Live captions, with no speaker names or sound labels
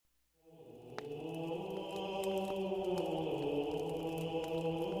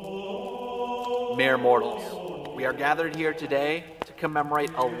mere mortals. We are gathered here today to commemorate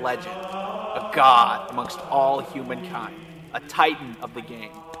a legend, a god amongst all humankind, a titan of the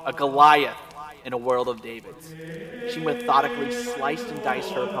game, a Goliath in a world of Davids. She methodically sliced and diced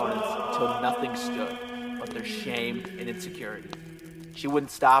her opponents until nothing stood but their shame and insecurity. She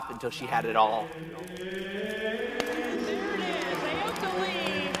wouldn't stop until she had it all. There it is. Ayoka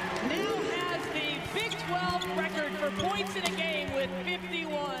Lee now has the Big 12 record for points in a game with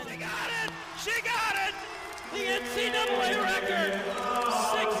 51. She got it! She got it! The NCAA record!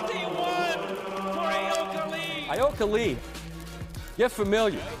 61 for Ayoka Lee! Ayoka Lee, get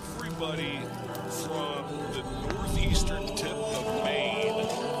familiar. Everybody from the northeastern tip of Maine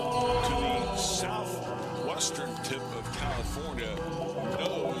to the southwestern tip of California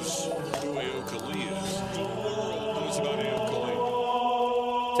knows who Ayoka Lee is. The world knows about Ayoka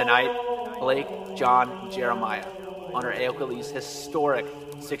Lee. Tonight, Blake, John, and Jeremiah honor Ayoka Lee's historic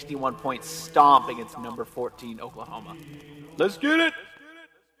 61-point stomp against number 14 Oklahoma. Let's get it!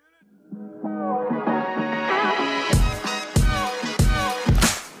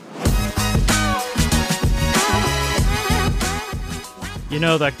 You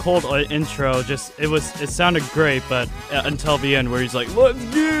know, that cold intro, it sounded great, but until the end where he's like, let's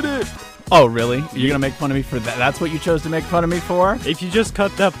get it! Oh, really? You're going to make fun of me for that? That's what you chose to make fun of me for? If you just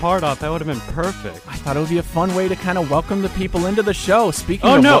cut that part off, that would have been perfect. I thought it would be a fun way to kind of welcome the people into the show. Speaking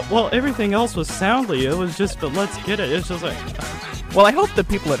of... Oh, no. Well, everything else was soundly. It was just, but let's get it. It's just like... Well, I hope the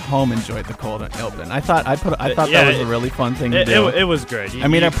people at home enjoyed the cold open. I thought that was a really fun thing to do. It was great.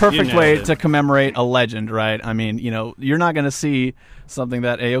 A perfect way to commemorate a legend, right? I mean, you're not going to see something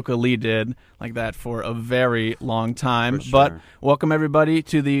that Ayoka Lee did like that for a very long time. For sure. But welcome everybody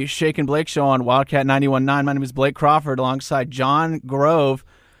to the Shake and Blake Show on Wildcat 91.9. My name is Blake Crawford, alongside John Grove,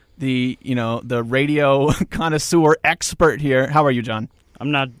 the radio connoisseur expert here. How are you, John?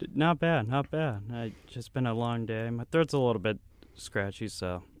 I'm not bad. It's just been a long day. My throat's a little bit scratchy,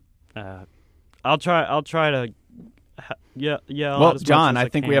 so I'll try to well, John, I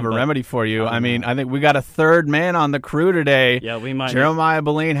think we have a remedy for you. I mean, I think we got a third man on the crew today. Yeah, we might. Jeremiah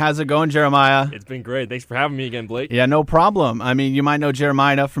BELIN. How's it going, Jeremiah? It's been great. Thanks for having me again, Blake. Yeah, no problem. I mean, you might know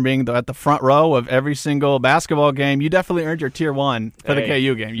Jeremiah from being at the front row of every single basketball game. You definitely earned your tier 1 for the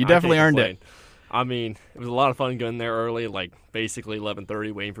KU game. You definitely earned it. I mean, it was a lot of fun getting there early, like basically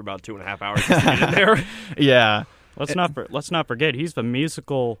 11:30, waiting for about 2.5 hours to get in there. Yeah. Let's not forget he's the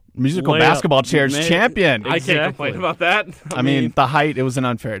musical basketball chairs champion. I can't complain about that. I mean, the height, it was an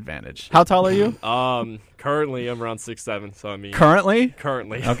unfair advantage. How tall are you? Currently I'm around 6'7", so I mean. Currently?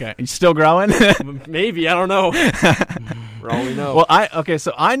 Okay. You still growing? Maybe, I don't know. For all we know. Well,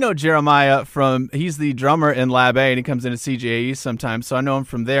 so I know Jeremiah he's the drummer in Lab A, and he comes into CJE sometimes, so I know him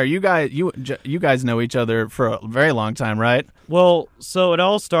from there. You guys know each other for a very long time, right? Well, so it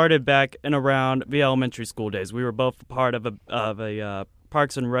all started back in around the elementary school days. We were both part of a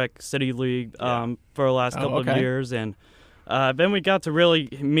Parks and Rec City League for the last couple of years, and then we got to really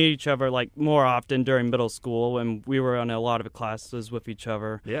meet each other like more often during middle school, and we were in a lot of classes with each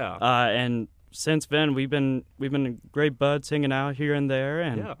other. Yeah. And since then, we've been great buds, hanging out here and there,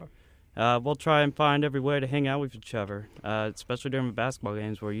 and we'll try and find every way to hang out with each other, especially during the basketball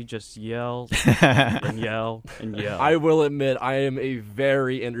games where you just yell and yell and yell. I will admit, I am a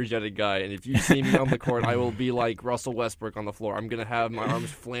very energetic guy, and if you see me on the court, I will be like Russell Westbrook on the floor. I'm going to have my arms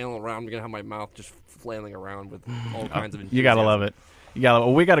flailing around. I'm going to have my mouth just flailing around with all kinds of enthusiasm. You got to love it.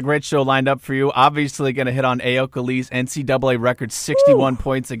 Well, we got a great show lined up for you. Obviously going to hit on Ayoka Lee's NCAA record, 61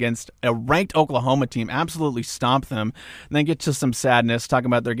 points against a ranked Oklahoma team. Absolutely stomped them. And then get to some sadness, talking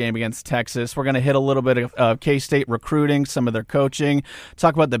about their game against Texas. We're going to hit a little bit of K-State recruiting, some of their coaching,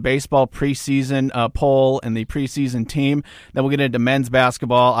 talk about the baseball preseason poll and the preseason team. Then we'll get into men's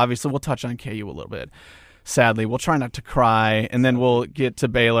basketball. Obviously, we'll touch on KU a little bit. Sadly, we'll try not to cry. And then we'll get to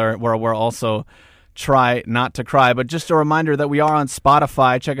Baylor, where we're also try not to cry. But just a reminder that we are on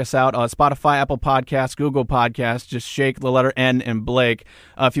Spotify. Check us out on Spotify, Apple Podcasts, Google Podcasts. Just shake the letter N and Blake.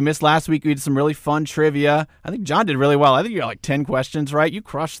 If you missed last week, we did some really fun trivia. I think John did really well. I think you got like 10 questions right. You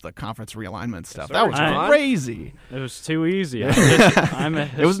crushed the conference realignment stuff. That was crazy. It was too easy.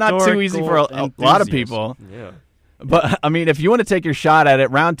 It was not too easy for a lot of people. Yeah. But, I mean, if you want to take your shot at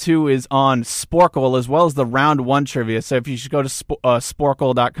it, round 2 is on SPEICAL as well as the round 1 trivia. So if you should go to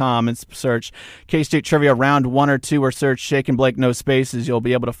SPEICAL.com and search K-State Trivia round 1 or 2 or search Shake and Blake no spaces, you'll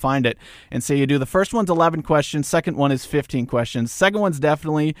be able to find it. And say you do. The first one's 11 questions. Second one is 15 questions. Second one's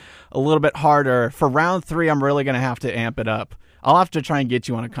definitely a little bit harder. For round 3, I'm really going to have to amp it up. I'll have to try and get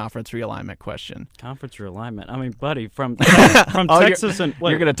you on a conference realignment question. Conference realignment. I mean, buddy, from Texas you're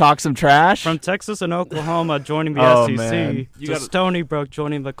going to talk some trash? From Texas and Oklahoma joining the SEC man. to Stony Brook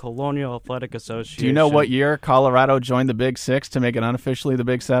joining the Colonial Athletic Association. Do you know what year Colorado joined the Big Six to make it unofficially the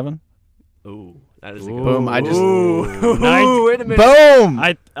Big Seven? Ooh, that is a good Boom! wait a minute. Boom!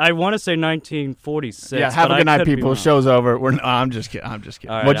 I want to say 1946. Yeah, have a good night, people. Show's over. I'm just kidding.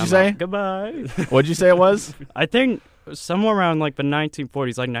 Right, What'd you say? Goodbye. What'd you say it was? I think somewhere around like the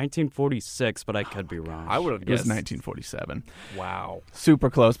 1940s, like 1946, but I could be wrong. I would have It was guessed 1947. Wow.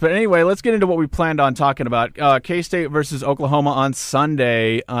 Super close. But anyway, let's get into what we planned on talking about. K-State versus Oklahoma on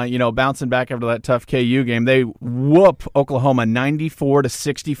Sunday. Bouncing back after that tough KU game. They whoop Oklahoma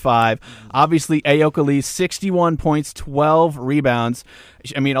 94-65. Obviously, Ayoka Lee, 61 points, 12 rebounds.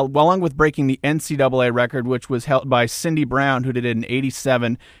 I mean, along with breaking the NCAA record, which was held by Cindy Brown, who did it in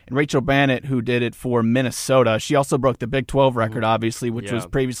 87, and Rachel Bannett, who did it for Minnesota. She also broke the Big 12 record, obviously, which was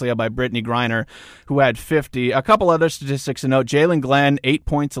previously held by Brittany Griner, who had 50. A couple other statistics to note. Jalen Glenn, 8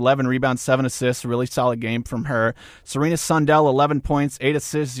 points, 11 rebounds, 7 assists. A really solid game from her. Serena Sundell, 11 points, 8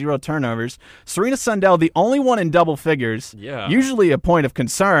 assists, 0 turnovers. Serena Sundell, the only one in double figures. Yeah. Usually a point of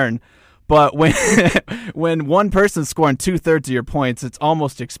concern. But when one person's scoring 2/3 of your points, it's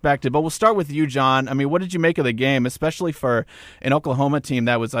almost expected. But we'll start with you, John. I mean, what did you make of the game, especially for an Oklahoma team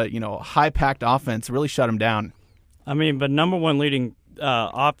that was a high-packed offense, really shut them down? I mean, but number one leading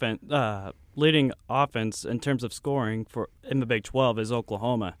offense in terms of scoring in the Big 12 is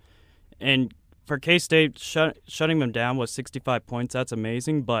Oklahoma, and for K-State shutting them down was 65 points. That's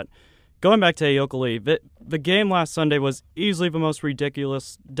amazing, but. Going back to Ayoka Lee, the game last Sunday was easily the most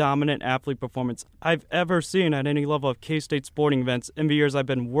ridiculous, dominant athlete performance I've ever seen at any level of K-State sporting events in the years I've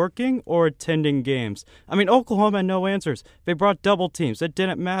been working or attending games. I mean, Oklahoma had no answers. They brought double teams. It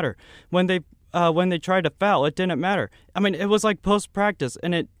didn't matter. When they tried to foul, it didn't matter. I mean, it was like post-practice,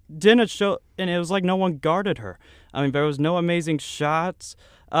 and it didn't show, and it was like no one guarded her. I mean, there was no amazing shots,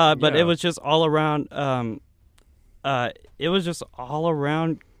 but it was just all around. It was just all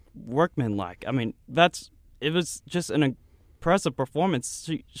around workmanlike. I mean, it was just an impressive performance.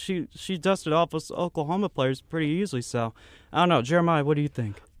 She dusted off us Oklahoma players pretty easily. So I don't know, Jeremiah, what do you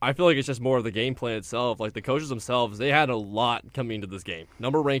think? I feel like it's just more of the game plan itself. Like the coaches themselves, they had a lot coming into this game.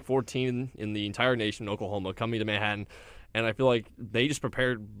 Number ranked 14 in the entire nation, Oklahoma, coming to Manhattan, and I feel like they just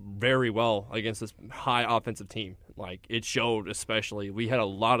prepared very well against this high offensive team. Like it showed, especially we had a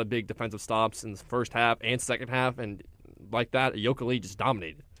lot of big defensive stops in the first half and second half, and like that, Ayoka Lee just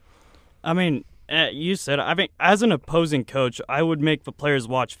dominated. I mean, you said, as an opposing coach, I would make the players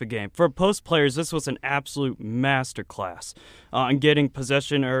watch the game. For post players, this was an absolute masterclass on getting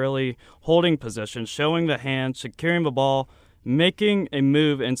possession early, holding possession, showing the hand, securing the ball, making a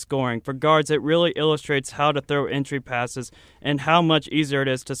move, and scoring. For guards, it really illustrates how to throw entry passes and how much easier it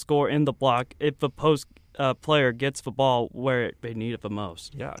is to score in the block if the post player gets the ball where they need it the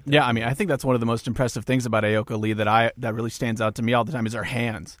most. Yeah. I mean, I think that's one of the most impressive things about Ayoka Lee that really stands out to me all the time is her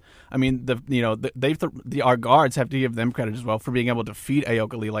hands. I mean, our guards have to give them credit as well for being able to feed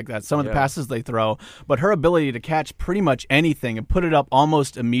Ayoka Lee like that. Some of the passes they throw, but her ability to catch pretty much anything and put it up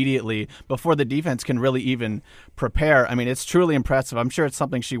almost immediately before the defense can really even prepare. I mean, it's truly impressive. I'm sure it's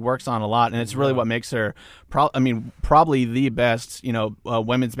something she works on a lot, and it's really what makes her probably the best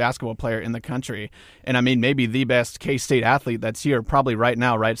women's basketball player in the country. And I mean, maybe the best K-State athlete that's here probably right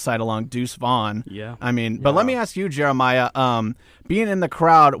now, right side along Deuce Vaughn. Yeah. I mean, but let me ask you, Jeremiah, being in the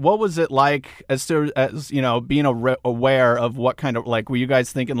crowd, what was it like as being aware of what kind of, like, were you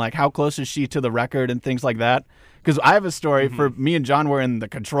guys thinking, like, how close is she to the record and things like that? Because I have a story for me and John were in the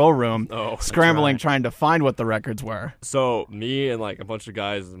control room scrambling, trying to find what the records were. So me and like a bunch of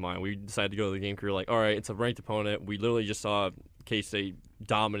guys of mine, we decided to go to the game crew. Like, all right, it's a ranked opponent. We literally just saw K-State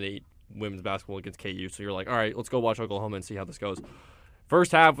dominate women's basketball against KU. So you're like, all right, let's go watch Oklahoma and see how this goes.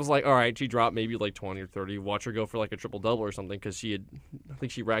 First half was like, all right, she dropped maybe like 20 or 30. Watch her go for like a triple-double or something because I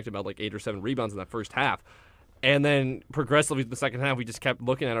think she racked about like 8 or 7 rebounds in that first half. And then progressively the second half, we just kept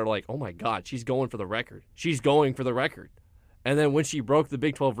looking at her like, oh my God, she's going for the record. She's going for the record. And then when she broke the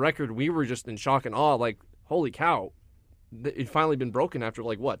Big 12 record, we were just in shock and awe, like, holy cow. It finally been broken after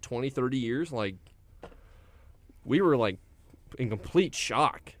like, what, 20, 30 years? Like, we were like in complete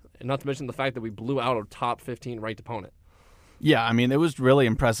shock. And not to mention the fact that we blew out a top 15 ranked opponent. Yeah, I mean, it was really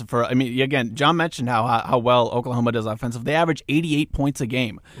impressive for. I mean, again, John mentioned how well Oklahoma does offensive. They average 88 points a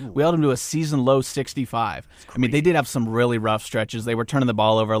game. Ooh. We held them to a season low 65. I mean, they did have some really rough stretches. They were turning the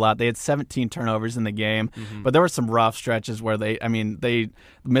ball over a lot. They had 17 turnovers in the game, but there were some rough stretches where they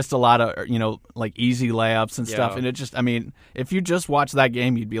missed a lot of like easy layups and stuff. And it just, I mean, if you just watch that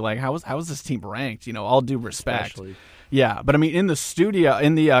game, you'd be like, how is this team ranked? All due respect. Especially. Yeah, but I mean, in the studio,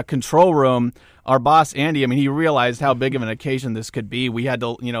 in the control room, our boss Andy, I mean, he realized how big of an occasion this could be. We had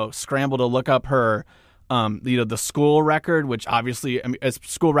to, scramble to look up her, the school record, which obviously, I mean, a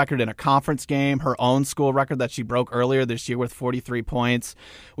school record in a conference game, her own school record that she broke earlier this year with 43 points.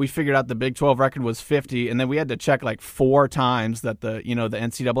 We figured out the Big 12 record was 50, and then we had to check like 4 times that the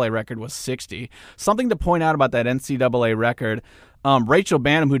NCAA record was 60. Something to point out about that NCAA record. Rachel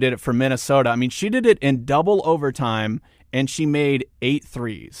Banham, who did it for Minnesota, I mean, she did it in double overtime, and she made 8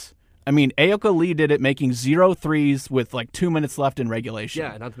 threes. I mean, Ayoka Lee did it making 0 threes with like 2 minutes left in regulation.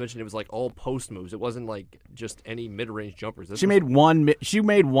 Yeah, not to mention it was like all post moves. It wasn't like just any mid-range jumpers. She made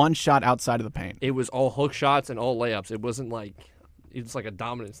one shot outside of the paint. It was all hook shots and all layups. It wasn't like a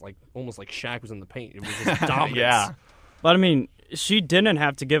dominance, like almost like Shaq was in the paint. It was just dominance. Yeah. But I mean, she didn't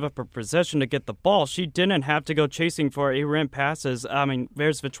have to give up her possession to get the ball. She didn't have to go chasing for errant passes. I mean,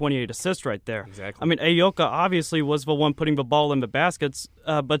 there's the 28 assists right there. Exactly. I mean, Ayoka obviously was the one putting the ball in the baskets,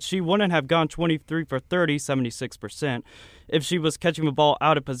 but she wouldn't have gone 23 for 30, 76%, if she was catching the ball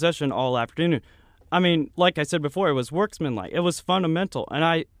out of possession all afternoon. I mean, like I said before, it was worksmanlike. It was fundamental. And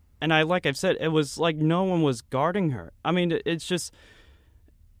I like I've said, it was like no one was guarding her. I mean, it's just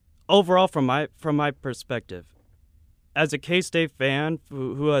overall from my perspective, as a K-State fan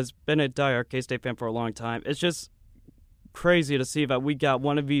who has been a diehard K-State fan for a long time, it's just crazy to see that we got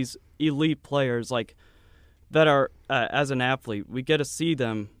one of these elite players like that are, as an athlete, we get to see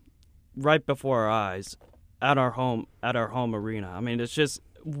them right before our eyes at our home arena. I mean, it's just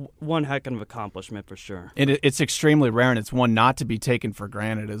one heck of an accomplishment for sure. It's extremely rare, and it's one not to be taken for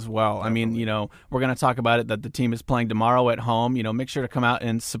granted as well. Definitely. I mean, we're going to talk about it that the team is playing tomorrow at home. Make sure to come out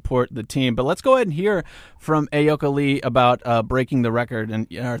and support the team. But let's go ahead and hear from Ayoka Lee about breaking the record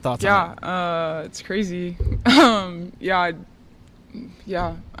and her thoughts on it. Yeah, it's crazy. Yeah.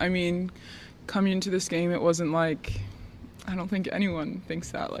 I mean, coming into this game, it wasn't like, I don't think anyone thinks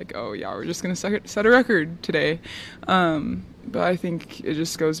that, like, oh, yeah, we're just going to set a record today. But I think it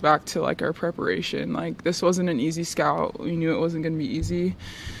just goes back to, like, our preparation. Like, this wasn't an easy scout. We knew it wasn't going to be easy.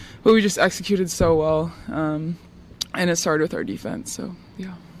 But we just executed so well. And it started with our defense, so,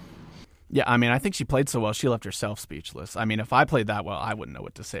 yeah. Yeah, I mean, I think she played so well, she left herself speechless. I mean, if I played that well, I wouldn't know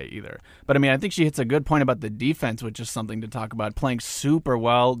what to say either. But, I mean, I think she hits a good point about the defense, which is something to talk about. Playing super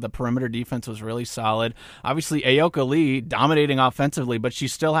well. The perimeter defense was really solid. Obviously, Ayoka Lee dominating offensively, but she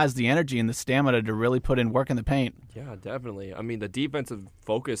still has the energy and the stamina to really put in work in the paint. Yeah, definitely. I mean, the defensive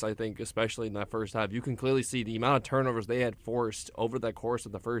focus, I think, especially in that first half, you can clearly see the amount of turnovers they had forced over the course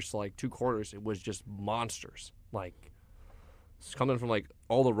of the first, 2 quarters. It was just monsters. It's coming from,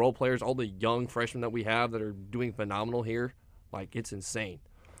 all the role players, all the young freshmen that we have that are doing phenomenal here. It's insane.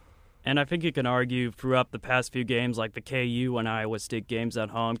 And I think you can argue throughout the past few games, like the KU and Iowa State games at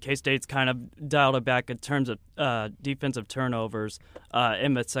home, K-State's kind of dialed it back in terms of defensive turnovers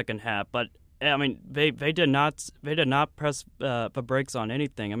in the second half. But, I mean, they did not press the brakes on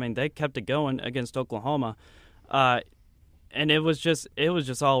anything. I mean, they kept it going against Oklahoma. And it was just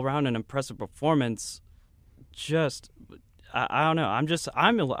all around an impressive performance. I don't know.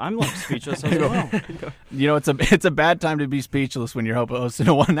 I'm left speechless as well. It's a bad time to be speechless when you're hosting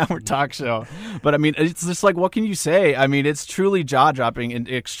a 1-hour talk show. But I mean, it's just like, what can you say? I mean, it's truly jaw-dropping and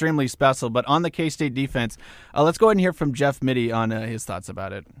extremely special. But on the K-State defense, let's go ahead and hear from Jeff Mitty on his thoughts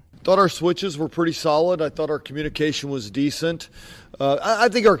about it. Thought our switches were pretty solid. I thought our communication was decent. I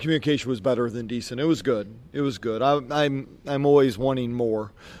think our communication was better than decent. It was good. I'm always wanting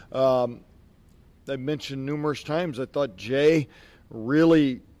more. I mentioned numerous times, I thought Jay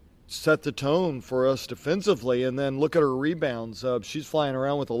really set the tone for us defensively, and then look at her rebounds. She's flying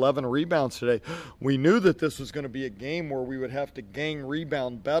around with 11 rebounds today. We knew that this was going to be a game where we would have to gang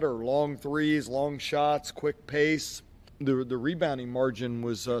rebound better. Long threes, long shots, quick pace. The rebounding margin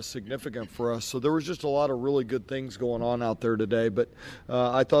was significant for us. So there was just a lot of really good things going on out there today. But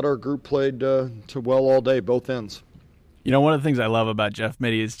I thought our group played to well all day, both ends. One of the things I love about Jeff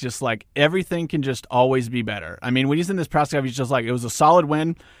Mitty is just everything can just always be better. I mean, when he's in this press conference, he's just it was a solid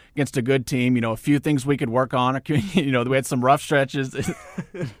win against a good team. A few things we could work on. We had some rough stretches.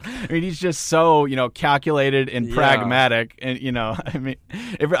 I mean, he's just so calculated and pragmatic, and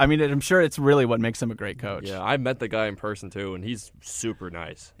I'm sure it's really what makes him a great coach. Yeah, I met the guy in person too, and he's super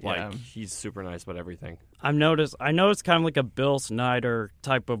nice. He's super nice about everything. I noticed kind of like a Bill Snyder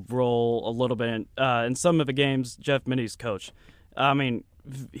type of role a little bit in some of the games Jeff Mitty's coach. I mean,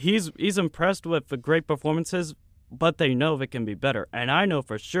 he's impressed with the great performances, but they know they can be better. And I know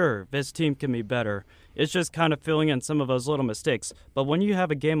for sure this team can be better. It's just kind of filling in some of those little mistakes. But when you have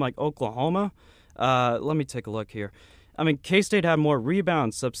a game like Oklahoma, let me take a look here. I mean, K-State had more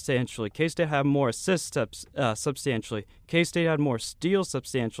rebounds substantially. K-State had more assists substantially. K-State had more steals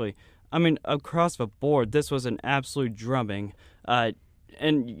substantially. I mean, across the board, this was an absolute drubbing.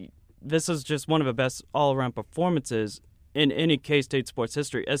 And this is just one of the best all-around performances in any K-State sports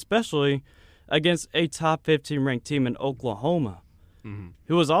history, especially against a top 15 ranked team in Oklahoma,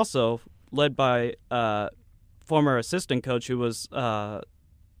 who was also led by former assistant coach who was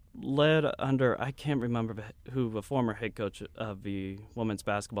led under, I can't remember who the former head coach of the women's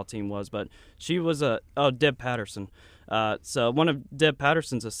basketball team was, but she was Deb Patterson. So one of Deb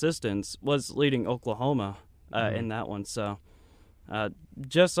Patterson's assistants was leading Oklahoma in that one. So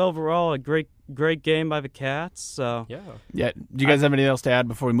just overall a great game by the Cats. So yeah. Do you guys have anything else to add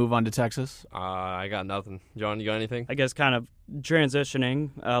before we move on to Texas? I got nothing. John, you got anything? I guess kind of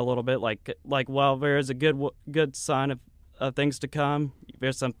transitioning a little bit, like while there is a good sign of things to come,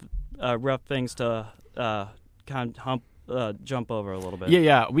 there's some rough things to kind of jump over a little bit.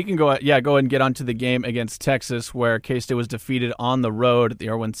 Yeah. We can go ahead and get onto the game against Texas, where K-State was defeated on the road at the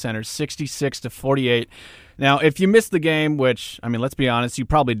Irwin Center, 66-48. Now, if you missed the game, which, I mean, let's be honest, you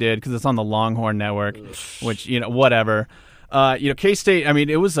probably did because it's on the Longhorn Network, which, whatever. K-State, I mean,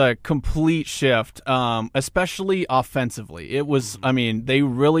 it was a complete shift, especially offensively. It was, I mean, they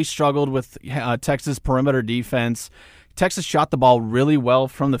really struggled with Texas perimeter defense. Texas shot the ball really well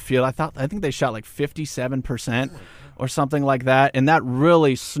from the field. I think they shot like 57% or something like that, and that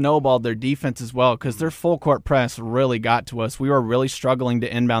really snowballed their defense as well because their full court press really got to us. We were really struggling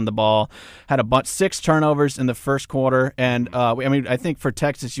to inbound the ball. Had 6 turnovers in the first quarter, and I think for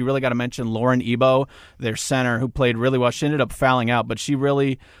Texas, you really got to mention Lauren Ebo, their center, who played really well. She ended up fouling out, but she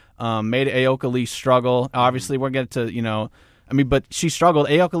really made Ayoka Lee struggle. Obviously, we're going to but she struggled.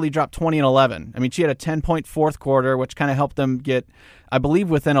 Ayoka Lee dropped 20 and 11. I mean, she had a 10-point fourth quarter, which kind of helped them get, I believe,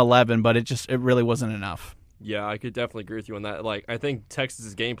 within 11, but it really wasn't enough. Yeah, I could definitely agree with you on that. Like, I think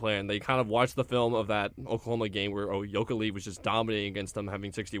Texas's game plan, they kind of watched the film of that Oklahoma game where Ayoka Lee was just dominating against them,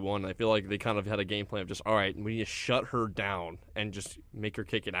 having 61. I feel like they kind of had a game plan of just, all right, we need to shut her down and just make her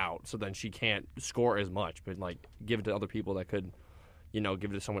kick it out so then she can't score as much, but, like, give it to other people that could,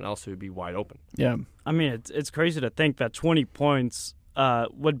 give it to someone else who would be wide open. Yeah. I mean, it's crazy to think that 20 points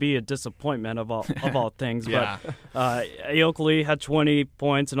would be a disappointment of all things. Yeah. But Ayoka Lee had 20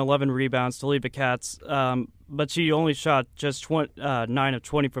 points and 11 rebounds to lead the Cats, but she only shot just 9 of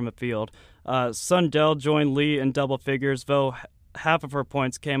 20 from the field. Sundell joined Lee in double figures, though half of her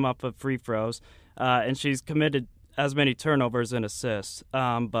points came up of free throws, and she's committed as many turnovers and assists.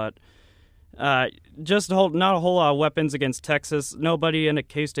 But just not a whole lot of weapons against Texas. Nobody in a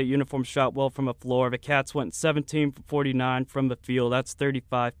K-State uniform shot well from the floor. The Cats went 17 for 49 from the field. That's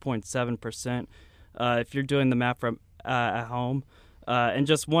 35.7%. If you're doing the math from at home, and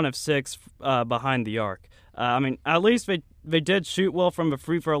just 1 of 6 behind the arc. I mean, at least they did shoot well from the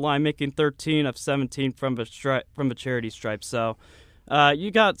free throw line, making 13 of 17 from the charity stripe. So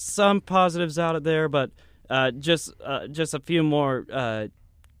you got some positives out of there, but just a few more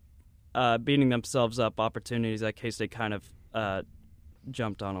beating themselves up opportunities that K-State kind of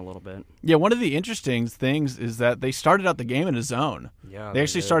jumped on a little bit. Yeah, one of the interesting things is that they started out the game in a zone. Yeah, they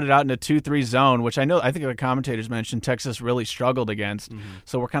actually started out in a 2-3 zone, which I think the commentators mentioned Texas really struggled against. Mm-hmm.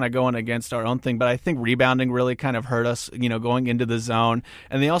 So we're kind of going against our own thing. But I think rebounding really kind of hurt us, going into the zone.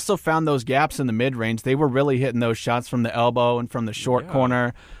 And they also found those gaps in the mid-range. They were really hitting those shots from the elbow and from the short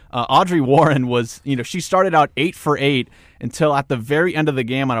corner. Audrey Warren was, she started out 8 for 8 until at the very end of the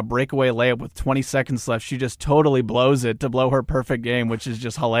game on a breakaway layup with 20 seconds left. She just totally blows it to blow her perfect game, which is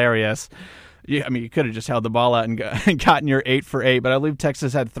just hilarious. Yeah, I mean, you could have just held the ball out and gotten your 8 for 8, but I believe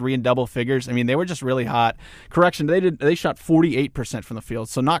Texas had 3 in double figures. I mean, they were just really hot. Correction, they shot 48% from the field,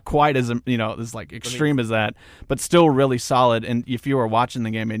 so not quite as as like extreme as that, but still really solid. And if you were watching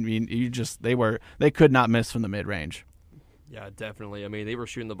the game, I mean, they could not miss from the mid range. Yeah, definitely. I mean, they were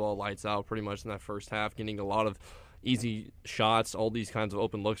shooting the ball lights out pretty much in that first half, getting a lot of easy shots, all these kinds of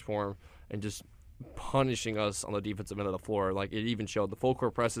open looks for them, and just punishing us on the defensive end of the floor. Like, it even showed the full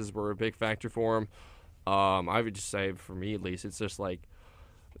court presses were a big factor for them. I would just say, for me at least, it's just like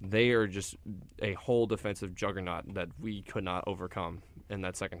they are just a whole defensive juggernaut that we could not overcome in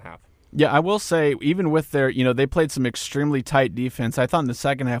that second half. Yeah, I will say, even with their, they played some extremely tight defense. I thought in the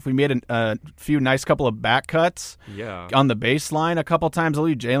second half we made a few nice couple of back cuts on the baseline a couple times. I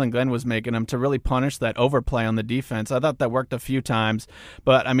believe Jalen Glenn was making them to really punish that overplay on the defense. I thought that worked a few times.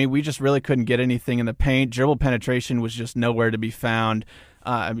 But, I mean, we just really couldn't get anything in the paint. Dribble penetration was just nowhere to be found.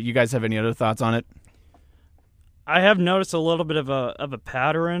 You guys have any other thoughts on it? I have noticed a little bit of a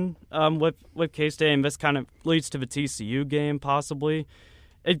pattern with K-State, and this kind of leads to the TCU game possibly.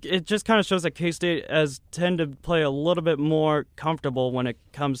 it just kind of shows that K-State has tend to play a little bit more comfortable when it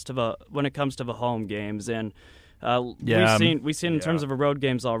comes to the home games, and we've seen in terms of the road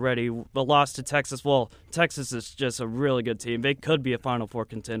games already. The loss to Texas. Well, Texas is just a really good team. They could be a Final Four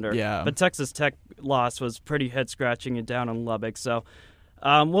contender. Yeah. But Texas Tech loss was pretty head scratching and down in Lubbock. So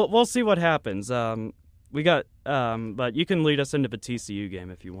we'll see what happens. But you can lead us into the TCU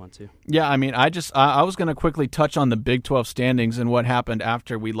game if you want to. Yeah, I mean, I was going to quickly touch on the Big 12 standings and what happened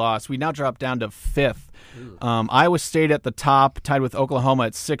after we lost. We now dropped down to 5th. Iowa State at the top, tied with Oklahoma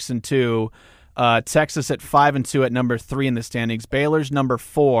at 6-2. Texas at 5-2 at number 3 in the standings. Baylor's number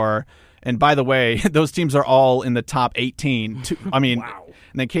 4. And by the way, those teams are all in the top 18. Wow.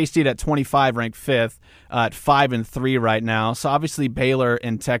 And then K-State at 25, ranked 5th, at 5-3 right now. So obviously Baylor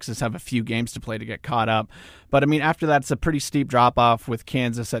and Texas have a few games to play to get caught up. But I mean, after that, it's a pretty steep drop off with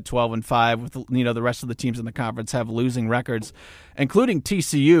Kansas at 12-5. With the rest of the teams in the conference have losing records, including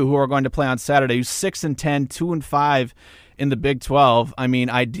TCU, who are going to play on Saturday, who's 6-10, 2-5 in the Big 12. I mean,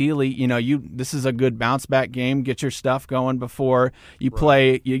 ideally, this is a good bounce back game. Get your stuff going before you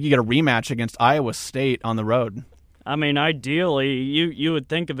play. You get a rematch against Iowa State on the road. I mean, ideally, you would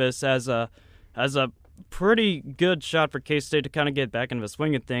think of this as a pretty good shot for K-State to kind of get back into the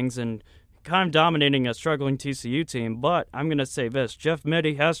swing of things and kind of dominating a struggling TCU team. But I'm going to say this: Jeff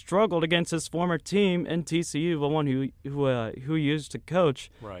Mittie has struggled against his former team in TCU, the one who used to coach.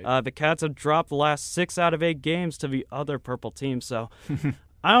 Right. The Cats have dropped the last 6 out of 8 games to the other purple team. So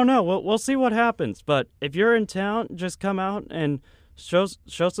I don't know. We'll see what happens. But if you're in town, just come out and show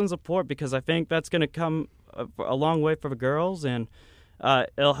some support, because I think that's going to come a long way for the girls, and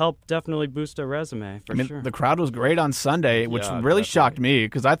it'll help definitely boost their resume for sure. The crowd was great on Sunday, which really shocked me,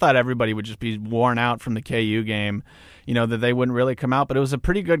 because I thought everybody would just be worn out from the KU game, that they wouldn't really come out. But it was a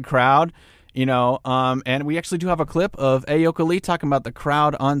pretty good crowd, and we actually do have a clip of Ayoka Lee talking about the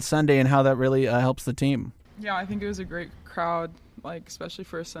crowd on Sunday and how that really helps the team. Yeah, I think it was a great crowd, especially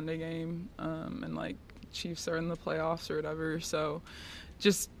for a Sunday game, and Chiefs are in the playoffs or whatever, so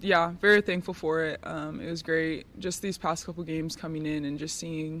just, very thankful for it. It was great. Just these past couple games coming in and just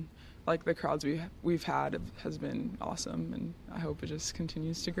seeing the crowds we've had has been awesome, and I hope it just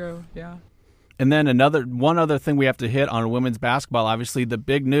continues to grow. Yeah. And then one other thing we have to hit on women's basketball, obviously the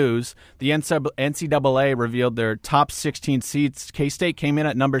big news, the NCAA revealed their top 16 seeds. K-State came in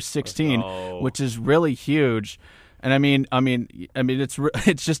at number 16, which is really huge. And I mean, it's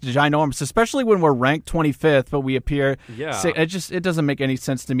just ginormous, especially when we're ranked 25th, but we appear. Yeah. It doesn't make any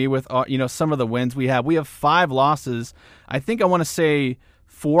sense to me with some of the wins we have. We have 5 losses. I think I want to say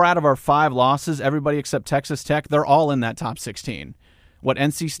 4 out of our 5 losses, everybody except Texas Tech, they're all in that top 16.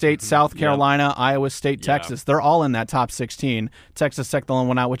 NC State, South Carolina, Iowa State, Texas, they're all in that top 16. Texas Tech, the only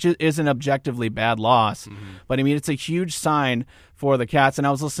one out, which is an objectively bad loss. But, I mean, it's a huge sign for the Cats. And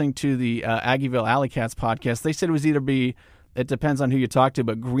I was listening to the Aggieville Alley Cats podcast. They said it was it depends on who you talk to,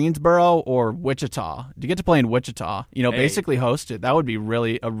 but Greensboro or Wichita. To get to play in Wichita, basically host it. That would be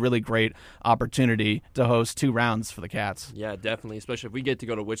a really great opportunity to host 2 rounds for the Cats. Yeah, definitely. Especially if we get to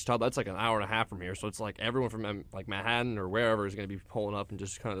go to Wichita, that's an hour and a half from here. So it's everyone from Manhattan or wherever is going to be pulling up and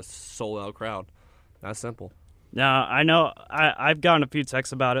just kind of a sold-out crowd. That's simple. Now, I know I've gotten a few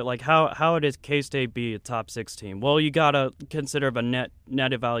texts about it, how it is K-State be a top 6 team. Well, you got to consider the net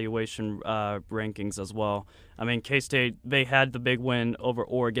evaluation rankings as well. I mean, K-State, they had the big win over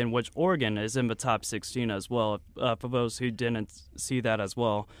Oregon, which Oregon is in the top 16 as well, for those who didn't see that as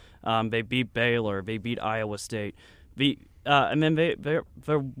well. They beat Baylor. They beat Iowa State. And then their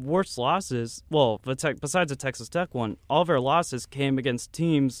worst losses, besides the Texas Tech one, all their losses came against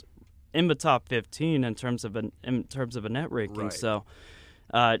teams in the top 15 in terms of a net ranking. Right. So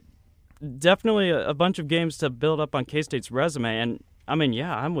definitely a bunch of games to build up on K-State's resume. And, I mean,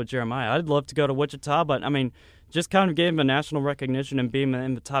 I'm with Jeremiah. I'd love to go to Wichita, but, I mean, just kind of gave them national recognition and being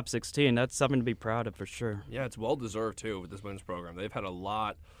in the top 16. That's something to be proud of for sure. Yeah, it's well-deserved, too, with this women's program. They've had a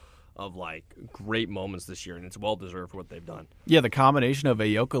lot of great moments this year, and it's well-deserved for what they've done. Yeah, the combination of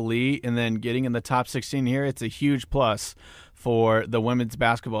Ayoka Lee and then getting in the top 16 here, it's a huge plus for the women's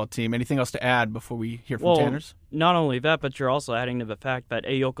basketball team. Anything else to add before we hear from Tanners? Not only that, but you're also adding to the fact that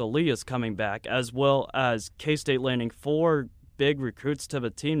Ayoka Lee is coming back, as well as K-State landing 4 big recruits to the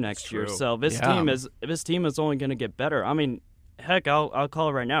team next year. So this team is only going to get better. I mean, heck, I'll call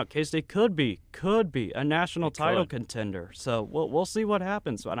it right now. K-State could be a national title contender. So we'll see what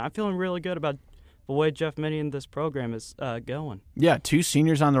happens. And I'm feeling really good about the way Jeff Minnie and this program is going. Yeah, 2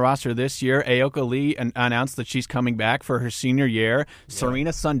 seniors on the roster this year. Ayoka Lee announced that she's coming back for her senior year. Yeah.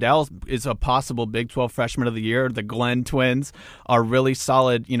 Serena Sundell is a possible Big 12 Freshman of the Year. The Glenn twins are really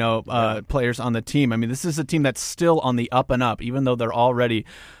solid, players on the team. I mean, this is a team that's still on the up and up, even though they're already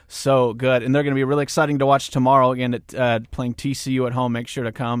so good. And they're going to be really exciting to watch tomorrow, again, at playing TCU at home. Make sure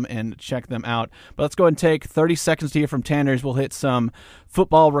to come and check them out. But let's go ahead and take 30 seconds to hear from Tanner's. We'll hit some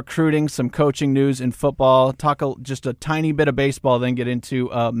football recruiting, some coaching news in football, talk just a tiny bit of baseball, then get into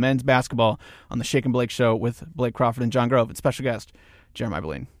men's basketball on the Shake and Blake Show with Blake Crawford and John Grove and special guest Jeremiah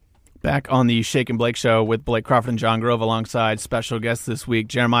BELIN. Back on the Shake and Blake Show with Blake Crawford and John Grove alongside special guest this week,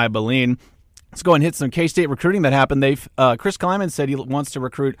 Jeremiah BELIN. Let's go and hit some K-State recruiting that happened. Chris Kleiman said he wants to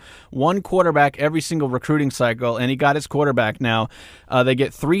recruit 1 quarterback every single recruiting cycle, and he got his quarterback now. They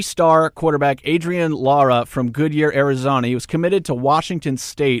get 3-star quarterback Adrian Lara from Goodyear, Arizona. He was committed to Washington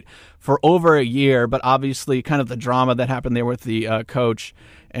State for over a year, but obviously kind of the drama that happened there with the coach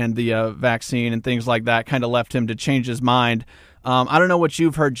and the vaccine and things like that kind of left him to change his mind. I don't know what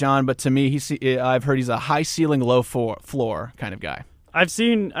you've heard, John, but to me, I've heard he's a high ceiling, low floor kind of guy. I've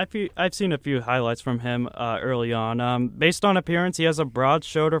seen a few highlights from him early on. Based on appearance, he has a broad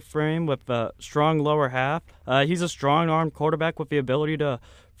shoulder frame with a strong lower half. He's a strong-armed quarterback with the ability to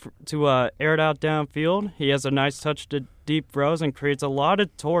air it out downfield. He has a nice touch to deep throws and creates a lot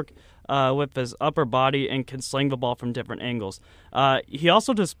of torque with his upper body and can sling the ball from different angles. He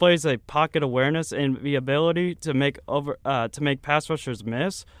also displays a pocket awareness and the ability to make pass rushers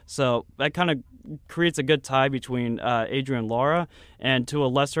miss. So that kind of creates a good tie between Adrian Lara and, to a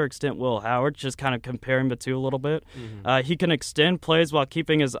lesser extent, Will Howard, just kind of comparing the two a little bit. Mm-hmm. He can extend plays while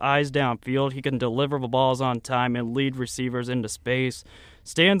keeping his eyes downfield. He can deliver the balls on time and lead receivers into space.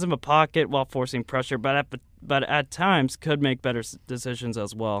 Stands in the pocket while forcing pressure, but at times could make better decisions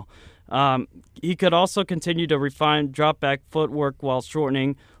as well. He could also continue to refine drop-back footwork while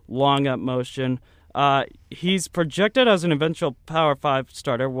shortening long up motion. He's projected as an eventual Power 5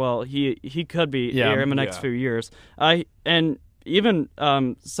 starter. Well, he could be here in the next few years. And even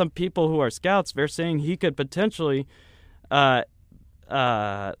some people who are scouts, they're saying he could potentially let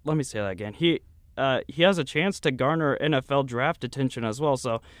me say that again. He has a chance to garner NFL draft attention as well.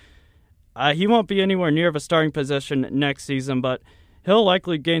 So he won't be anywhere near the starting position next season, but he'll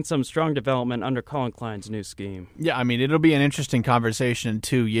likely gain some strong development under Colin Klein's new scheme. Yeah, I mean, it'll be an interesting conversation in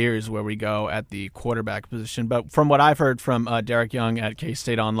 2 years where we go at the quarterback position. But from what I've heard from Derek Young at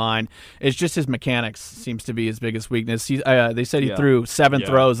K-State Online, it's just his mechanics seems to be his biggest weakness. They said he threw 7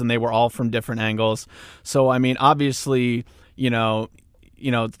 throws, and they were all from different angles. So, I mean, obviously,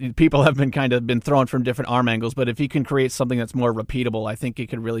 people have been thrown from different arm angles, but if he can create something that's more repeatable, I think he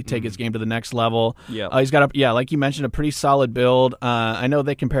could really take his game to the next level. Yeah, he's got like you mentioned, a pretty solid build. I know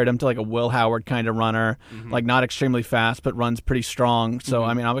they compared him to like a Will Howard kind of runner, like not extremely fast, but runs pretty strong. So,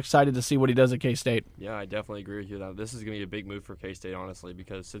 I mean, I'm excited to see what he does at K-State. Yeah, I definitely agree with you that this is going to be a big move for K-State, honestly,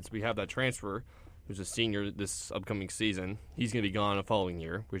 because since we have that transfer who's a senior this upcoming season, he's going to be gone the following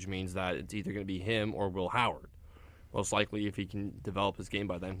year, which means that it's either going to be him or Will Howard. Most likely, if he can develop his game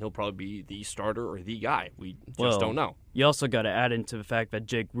by then, he'll probably be the starter or the guy. We just don't know. You also got to add into the fact that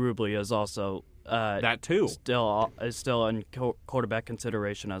Jake Rubley is also that too still in quarterback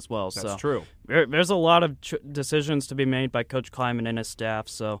consideration as well. That's so true. There's a lot of decisions to be made by Coach Kleiman and his staff.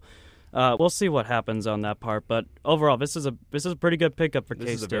 So we'll see what happens on that part. But overall, this is a pretty good pickup for K-State.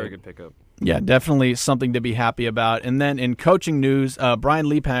 This is a very good pickup. Yeah, definitely something to be happy about. And then in coaching news, Brian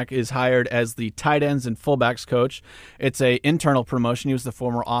Lepak is hired as the tight ends and fullbacks coach. It's an internal promotion. He was the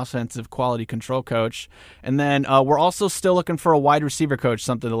former offensive quality control coach. And then we're also still looking for a wide receiver coach,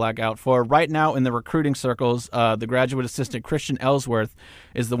 something to look out for. Right now in the recruiting circles, the graduate assistant Christian Ellsworth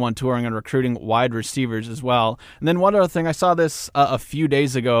is the one touring and recruiting wide receivers as well. And then one other thing, I saw this a few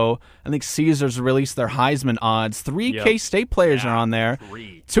days ago. I think Caesars released their Heisman odds. 3 K-State players are on there.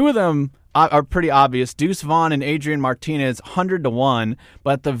 3. 2 of them are pretty obvious. Deuce Vaughn and Adrian Martinez, 100-1.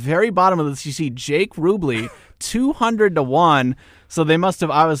 But at the very bottom of this, you see Jake Rubley, 200-1. So they must have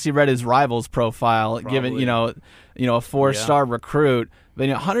obviously read his rival's profile, given a 4-star recruit. But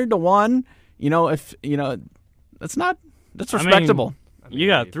 100-1, that's respectable. You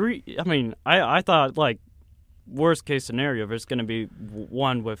got 3. I mean, I thought like worst case scenario, there's going to be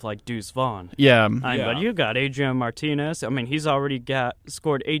one with like Deuce Vaughn. Yeah. But you got Adrian Martinez. I mean, he's already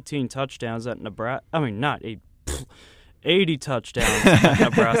scored 18 touchdowns at Nebraska. I mean, 80 touchdowns at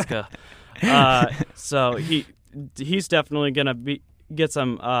Nebraska. So he's definitely going to get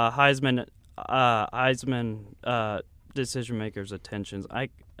some Heisman decision makers' attentions.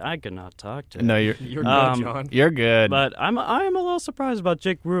 I could not talk to. No, You're good, John. You're good. But I am a little surprised about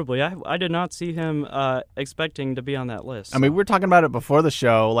Jake Rubley. I did not see him expecting to be on that list. I mean, we were talking about it before the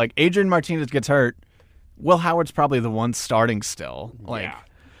show. Like, Adrian Martinez gets hurt. Will Howard's probably the one starting still. Like, Yeah.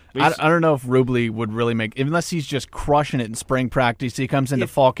 I don't know if Rubley would really make, unless he's just crushing it in spring practice. He comes into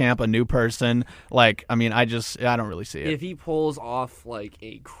fall camp a new person. Like, I mean, I don't really see it. If he pulls off like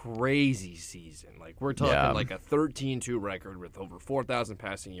a crazy season, like we're talking like a 13-2 record with over 4,000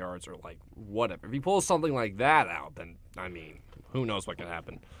 passing yards or like whatever. If he pulls something like that out, then I mean, who knows what can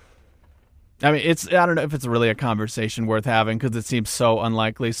happen. I mean, I don't know if it's really a conversation worth having because it seems so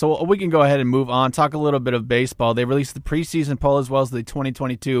unlikely. So we can go ahead and move on, talk a little bit of baseball. They released the preseason poll as well as the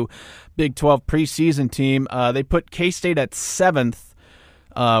 2022 Big 12 preseason team. They put K-State at 7th.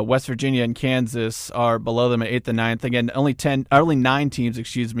 West Virginia and Kansas are below them at 8th and 9th. Again, only 9 teams,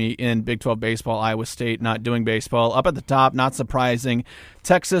 in Big 12 baseball. Iowa State not doing baseball. Up at the top, not surprising,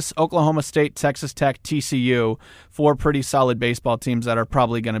 Texas, Oklahoma State, Texas Tech, TCU, 4 pretty solid baseball teams that are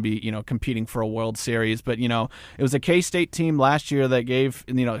probably going to be, competing for a World Series. But, it was a K-State team last year that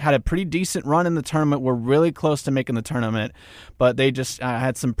had a pretty decent run in the tournament. Were really close to making the tournament, but they just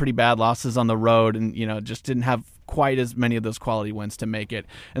had some pretty bad losses on the road and, just didn't have quite as many of those quality wins to make it.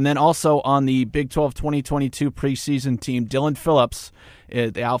 And then also on the Big 12 2022 preseason team, Dylan Phillips,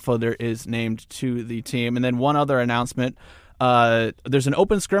 the outfielder, is named to the team. And then one other announcement, there's an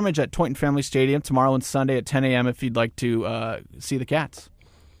open scrimmage at Toynton Family Stadium tomorrow and Sunday at 10 a.m. if you'd like to see the Cats.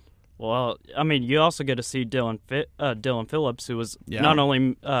 Well, I mean, you also get to see Dylan Phillips, who was not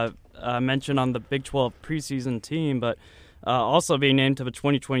only mentioned on the Big 12 preseason team, but also being named to the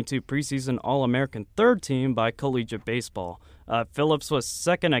 2022 preseason All-American third team by Collegiate Baseball. Phillips was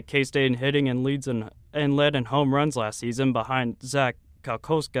second at K-State in hitting and led in home runs last season behind Zach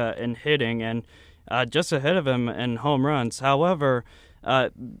Kalkoska in hitting and just ahead of him in home runs. However,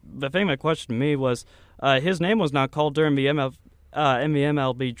 the thing that questioned me was his name was not called during the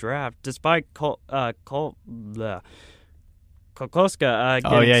MLB draft, despite Kokoska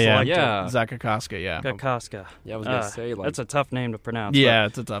getting selected. Zach Kokoska, Kokoska. Yeah, I was going to say. That's a tough name to pronounce. Yeah,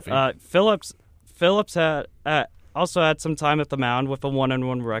 it's a toughie. Phillips had also had some time at the mound with a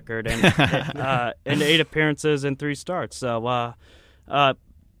 1-1 record and 8 appearances and 3 starts. So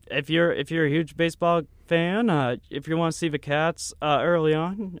if you're a huge baseball fan, if you want to see the Cats early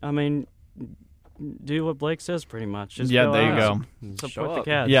on, I mean, do what Blake says pretty much. Just there you go. Support the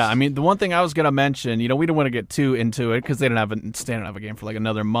Cats. Yeah, I mean, the one thing I was going to mention, we don't want to get too into it because they don't have a game for like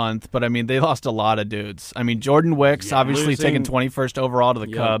another month, but I mean, they lost a lot of dudes. I mean, Jordan Wicks, obviously taken 21st overall to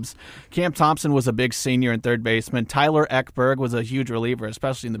the Cubs. Cam Thompson was a big senior and third baseman. Tyler Ekberg was a huge reliever,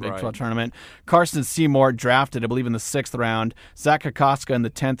 especially in the Big 12 tournament. Carson Seymour drafted, I believe, in the 6th round. Zach Kokoska in the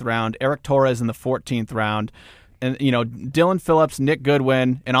 10th round. Eric Torres in the 14th round. And, Dylan Phillips, Nick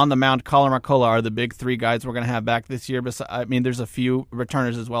Goodwin, and on the mound, Colin Mercola are the big 3 guys we're going to have back this year. I mean, there's a few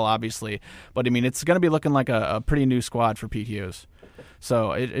returners as well, obviously. But, I mean, it's going to be looking like a pretty new squad for Pete Hughes.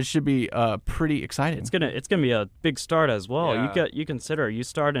 So it should be pretty exciting. It's gonna be a big start as well. Yeah. You consider you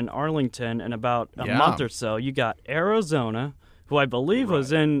start in Arlington in about a month or so. You got Arizona, who I believe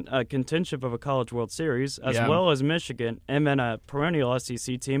was in contention of a College World Series, as well as Michigan, and then a perennial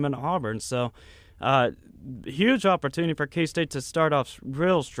SEC team in Auburn. So huge opportunity for K-State to start off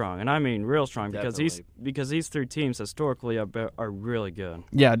real strong, and I mean real strong because these 3 teams historically are really good.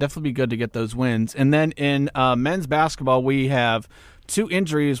 Yeah, definitely be good to get those wins. And then in men's basketball, we have 2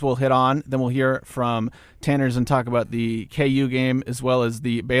 injuries we'll hit on. Then we'll hear from Tanners and talk about the KU game as well as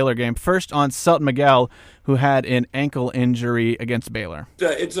the Baylor game. First on Selton Miguel, who had an ankle injury against Baylor.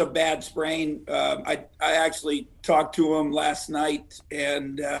 It's a bad sprain. I actually talked to him last night,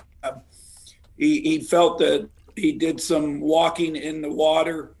 and he felt that he did some walking in the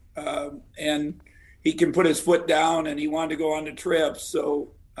water, and he can put his foot down, and he wanted to go on the trip.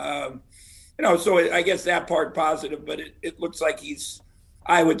 So, so I guess that part positive, but it looks like he's,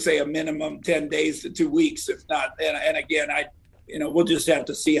 I would say, a minimum 10 days to 2 weeks, if not. And again, we'll just have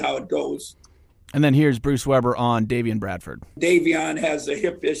to see how it goes. And then here's Bruce Weber on Davion Bradford. Davion has a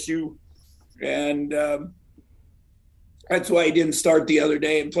hip issue, and that's why he didn't start the other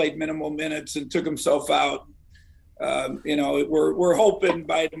day and played minimal minutes and took himself out. We're hoping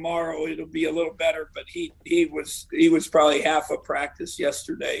by tomorrow it'll be a little better, but he was probably half a practice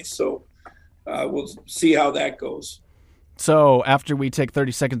yesterday. So we'll see how that goes. So after we take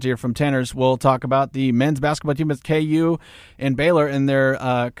 30 seconds here from Tanners, we'll talk about the men's basketball team with KU and Baylor, and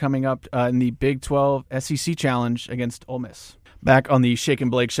they're coming up in the Big 12 SEC Challenge against Ole Miss. Back on the Shake and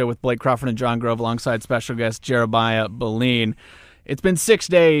Blake show with Blake Crawford and John Grove alongside special guest Jeremiah BELIN. It's been 6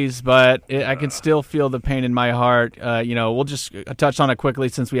 days, but I can still feel the pain in my heart. We'll just touch on it quickly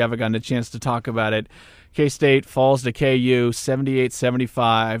since we haven't gotten a chance to talk about it. K-State falls to KU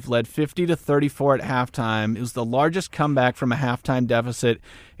 78-75, led 50-34 at halftime. It was the largest comeback from a halftime deficit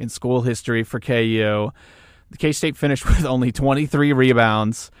in school history for KU. The K-State finished with only 23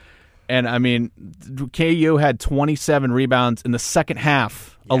 rebounds. And, I mean, KU had 27 rebounds in the second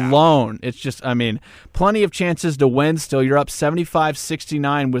half alone. It's just, I mean, plenty of chances to win still. You're up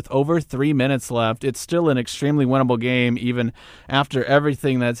 75-69 with over 3 minutes left. It's still an extremely winnable game, even after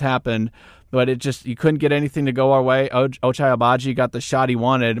everything that's happened. But you couldn't get anything to go our way. Ochai Agbaji got the shot he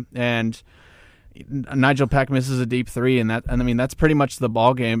wanted, and Nigel Peck misses a deep three, and that's pretty much the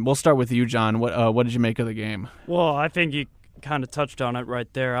ball game. We'll start with you, John. What did you make of the game? Well, I think you kind of touched on it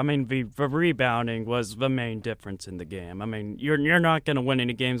right there. I mean, the rebounding was the main difference in the game. I mean, you're not going to win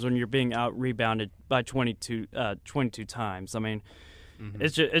any games when you're being out rebounded by 22 times. I mean,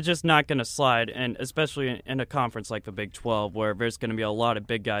 it's just not going to slide, and especially in a conference like the Big 12, where there's going to be a lot of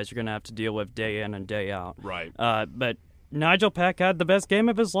big guys you're going to have to deal with day in and day out. Right. But Nigel Peck had the best game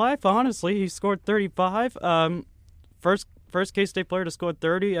of his life. Honestly, he scored 35. First K-State player to score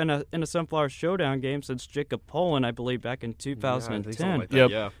 30 in a Sunflower Showdown game since Jacob Poland, I believe, back in 2010. Like that,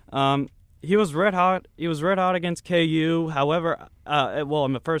 yeah. He was red hot. He was red hot against KU. However,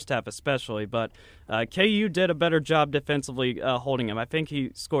 in the first half especially, but KU did a better job defensively holding him. I think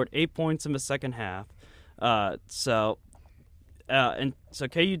he scored 8 points in the second half. So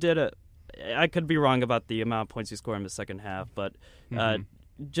KU did I could be wrong about the amount of points he scored in the second half, but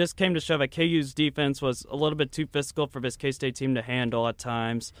just came to show that KU's defense was a little bit too physical for this K-State team to handle at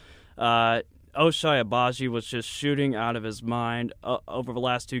times. Ochai Agbaji was just shooting out of his mind over the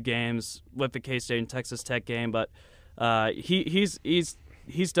last 2 games with the K-State and Texas Tech game, but he's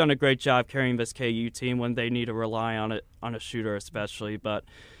done a great job carrying this KU team when they need to rely on a shooter especially. But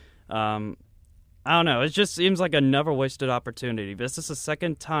I don't know. It just seems like another wasted opportunity. This is the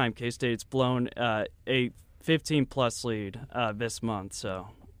second time K-State's blown a 15-plus lead this month, so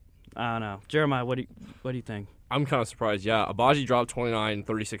I don't know. Jeremiah, what do you think? I'm kind of surprised. Yeah, Agbaji dropped 29 in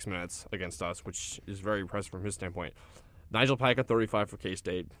 36 minutes against us, which is very impressive from his standpoint. Nigel Peck at 35 for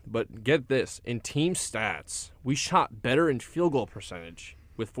K-State. But get this, in team stats, we shot better in field goal percentage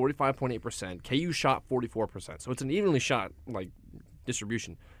with 45.8%. KU shot 44%, so it's an evenly shot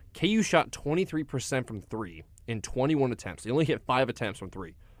distribution. KU shot 23% from 3 in 21 attempts. They only hit 5 attempts from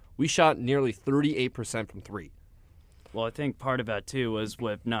 3. We shot nearly 38% from 3. Well, I think part of that too was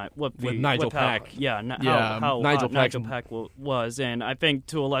with Nigel Peck. How Nigel Peck was, and I think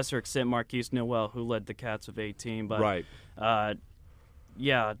to a lesser extent Marquise Noel, who led the Cats with 18. But right,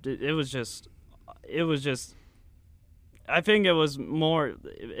 it was just. I think it was more.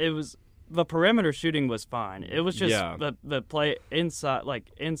 It was the perimeter shooting was fine. It was just the play inside.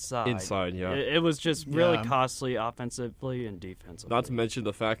 Inside, yeah. It was just really costly offensively and defensively. Not to mention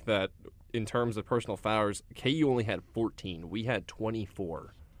the fact that, in terms of personal fouls, KU only had 14. We had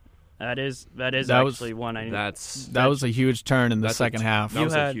 24. That is actually one. That was a huge turn in the second half. That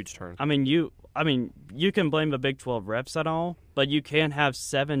was a huge turn. I mean, you can blame the Big 12 refs at all, but you can't have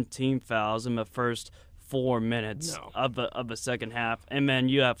 17 fouls in the first 4 minutes of the second half, and then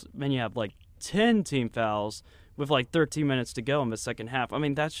you have like 10 team fouls with like 13 minutes to go in the second half. I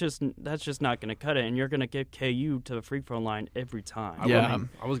mean, that's just not going to cut it, and you're going to get KU to the free throw line every time.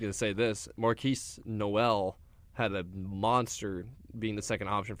 I was going to say this. Marquise Noel had a monster being the second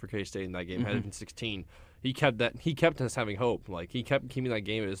option for K-State in that game. Had it been 16. He kept us having hope. Like, he kept keeping that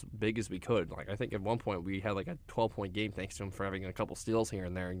game as big as we could. Like, I think at one point we had like a 12-point game thanks to him for having a couple steals here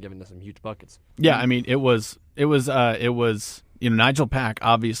and there and giving us some huge buckets. Yeah, I mean, it was Nigel Peck,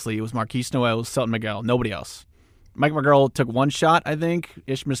 obviously. It was Marquise Noel, it was Selton Miguel, nobody else. Mike McGurl took 1 shot, I think.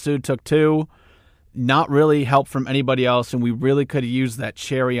 Ish Masood took 2. Not really help from anybody else, and we really could have used that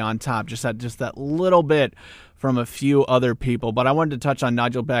cherry on top, just that little bit from a few other people. But I wanted to touch on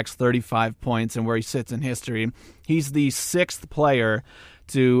Nigel Peck's 35 points and where he sits in history. He's the 6th player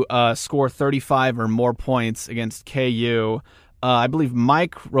to score 35 or more points against KU. I believe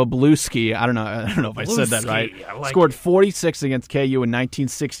Mike Wroblewski, I don't know if I said that right, scored 46 against KU in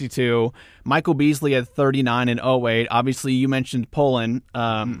 1962. Michael Beasley had 39 in 08. Obviously, you mentioned Poland,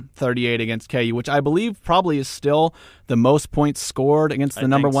 38 against KU, which I believe probably is still the most points scored against the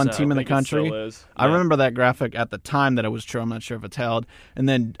number 1 team in the country. It still is. I remember that graphic at the time that it was true. I'm not sure if it's held. And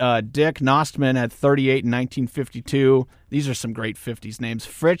then Dick Nostman had 38 in 1952. These are some great 50s names.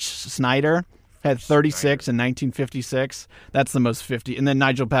 Fritz Snyder had 36 in 1956. That's the most 50. And then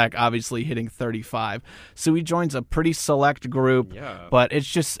Nigel Peck, obviously, hitting 35. So he joins a pretty select group. Yeah. But it's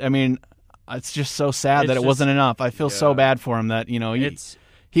just, I mean, it's just so sad that it wasn't enough. I feel so bad for him that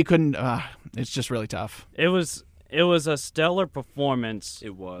he couldn't. It's just really tough. It was a stellar performance.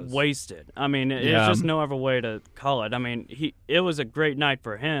 It was wasted. I mean, there's just no other way to call it. I mean, it was a great night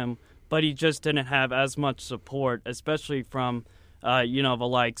for him, but he just didn't have as much support, especially from the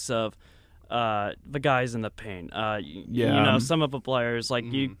likes of the guys in the paint. Some of the players, like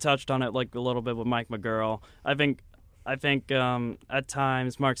you touched on it like a little bit with Mike McGurl. I think at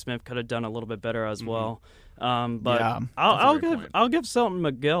times Mark Smith could have done a little bit better as well. But I'll give Selton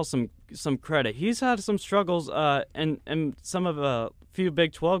McGill some credit. He's had some struggles in some of a few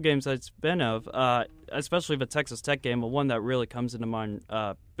Big 12 games that it's been of, especially the Texas Tech game, one that really comes into mind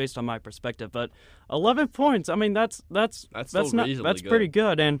based on my perspective. But 11 points, I mean that's pretty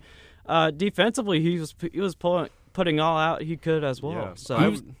good. And defensively, he was putting all out he could as well. Yeah.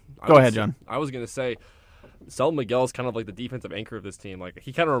 So go ahead, John. I was going to say, Selton McGill is kind of like the defensive anchor of this team. Like,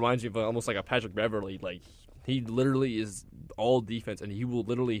 he kind of reminds me of almost like a Patrick Beverly. Like, he literally is all defense, and he will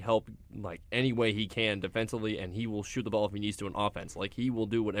literally help like any way he can defensively, and he will shoot the ball if he needs to in offense. Like, he will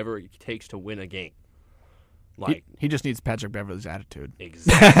do whatever it takes to win a game. Like, he just needs Patrick Beverly's attitude.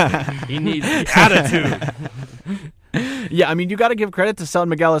 Exactly. He needs the attitude. Yeah, I mean, you got to give credit to Selton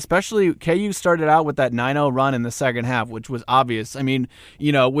McGill, especially KU started out with that 9-0 run in the second half, which was obvious. I mean,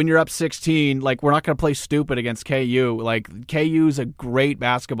 when you're up 16, like, we're not going to play stupid against KU. Like, KU's a great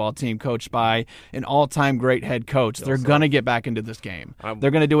basketball team coached by an all-time great head coach. They're going to get back into this game.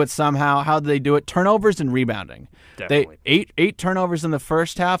 They're going to do it somehow. How do they do it? Turnovers and rebounding. Definitely. Eight turnovers in the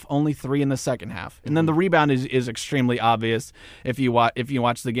first half, only 3 in the second half. And then the rebound is extremely obvious if you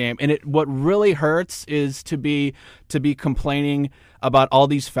watch the game. And what really hurts is to be complaining about all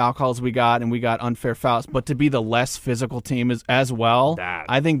these foul calls we got, and we got unfair fouls, but to be the less physical team as well,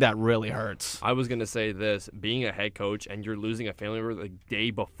 I think that really hurts. I was going to say this, being a head coach and you're losing a family member the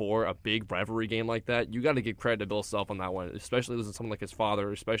day before a big rivalry game like that, you got to give credit to Bill Self on that one, especially losing someone like his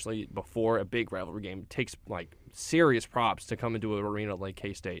father, especially before a big rivalry game. It takes like serious props to come into an arena like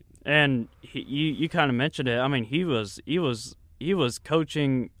K-State. And you kind of mentioned it. I mean, he was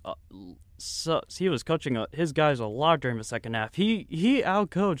coaching. So he was coaching his guys a lot during the second half. He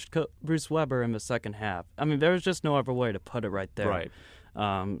outcoached Bruce Weber in the second half. I mean, there was just no other way to put it right there. Right.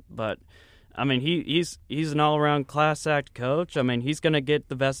 But I mean, he's an all-around class act coach. I mean, he's going to get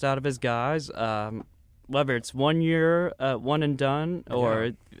the best out of his guys. Whether it's 1 year, one and done,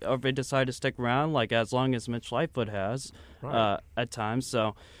 or they decide to stick around, like as long as Mitch Lightfoot has at times.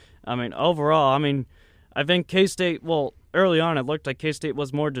 So, I mean, overall, I think K-State. Well, early on, it looked like K-State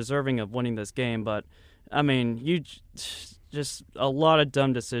was more deserving of winning this game, but I mean, you just a lot of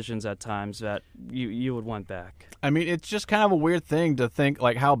dumb decisions at times that you would want back. I mean, it's just kind of a weird thing to think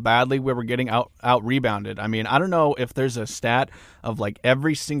like how badly we were getting out rebounded. I mean, I don't know if there's a stat of like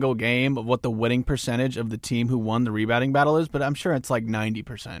every single game of what the winning percentage of the team who won the rebounding battle is, but I'm sure it's like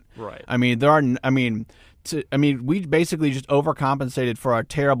 90%. Right. I mean, we basically just overcompensated for our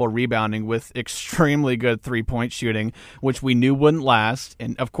terrible rebounding with extremely good three-point shooting, which we knew wouldn't last,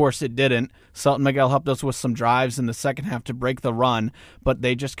 and of course it didn't. Selton McGill helped us with some drives in the second half to break the run, but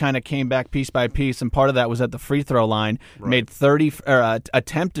they just kind of came back piece by piece, and part of that was at the free throw line. Made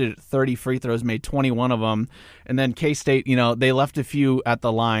attempted 30 free throws, made 21 of them, and then K-State, they left a few at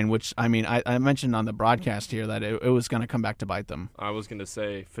the line, which I mentioned on the broadcast here that it was going to come back to bite them. I was going to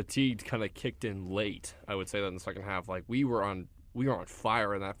say fatigue kind of kicked in late. I would say that in the second half, like we were on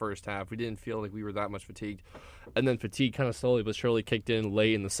fire in that first half. We didn't feel like we were that much fatigued, and then fatigue kind of slowly but surely kicked in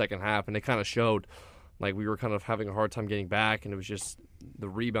late in the second half, and it kind of showed. Like we were kind of having a hard time getting back, and it was just the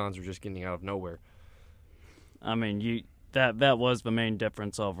rebounds were just getting out of nowhere. I mean, that was the main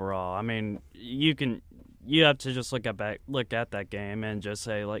difference overall. I mean, you have to just look at that game and just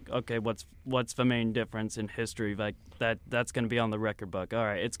say like, okay, what's the main difference in history? Like that's going to be on the record book. All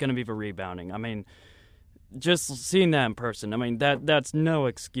right, it's going to be the rebounding. I mean, just seeing that in person. I mean, that's no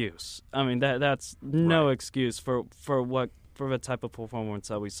excuse. I mean, that's no excuse for the type of performance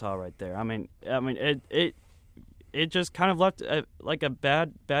that we saw right there. I mean, it just kind of left like a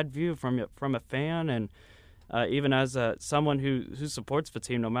bad view from a fan and. Even as someone who supports the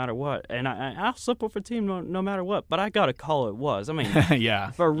team no matter what. And I'll support the team no matter what, but I got to call it was. I mean,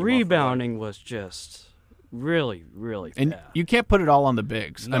 the rebounding was just really, really bad. And you can't put it all on the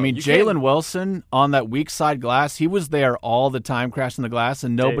bigs. No, I mean, Jalen Wilson on that weak side glass, he was there all the time crashing the glass,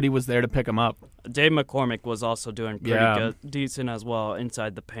 and nobody was there to pick him up. Dave McCormick was also doing pretty Yeah. good, decent as well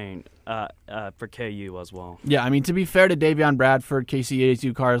inside the paint for KU as well. Yeah, I mean, to be fair to Davion Bradford,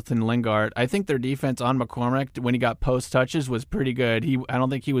 KC82, Carlton Lingard, I think their defense on McCormick, when he got post touches, was pretty good. I don't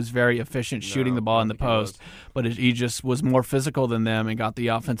think he was very efficient shooting the ball in the post, but he just was more physical than them and got the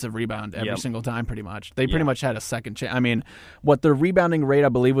offensive rebound every single time pretty much. They pretty much had a second chance. I mean, their rebounding rate, I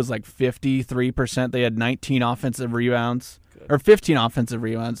believe, was like 53%. They had 19 offensive rebounds, or 15 offensive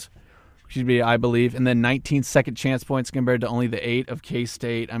rebounds. Excuse me, I believe, and then 19 second chance points compared to only the 8 of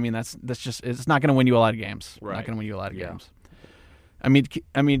K-State. I mean, that's just, it's not going to win you a lot of games. Right. Not going to win you a lot of games. I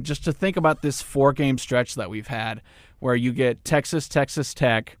mean, just to think about this 4-game stretch that we've had, where you get Texas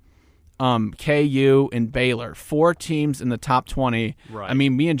Tech, KU, and Baylor, 4 teams in the top 20. Right. I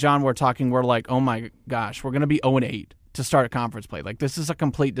mean, me and John were talking. We're like, oh my gosh, we're going to be 0-8 to start a conference play. Like, this is a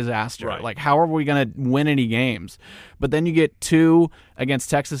complete disaster. Right. Like, how are we going to win any games? But then you get 2 against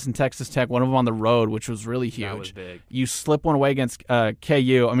Texas and Texas Tech, one of them on the road, which was really huge. That was big. You slip one away against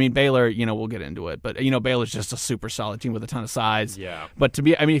KU. I mean, Baylor, we'll get into it, but, Baylor's just a super solid team with a ton of size. Yeah. But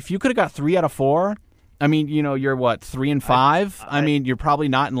if you could have got 3 out of 4, I mean, you're what, 3 and 5? I mean, you're probably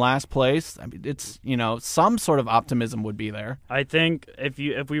not in last place. I mean, it's, some sort of optimism would be there. I think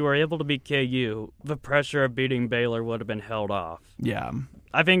if we were able to beat KU, the pressure of beating Baylor would have been held off. Yeah.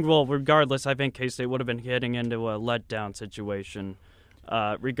 I think, regardless, I think K-State would have been getting into a letdown situation,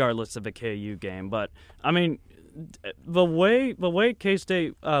 regardless of the KU game. But, I mean, the way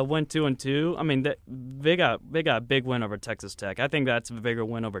K-State went 2-2, I mean, they got a big win over Texas Tech. I think that's a bigger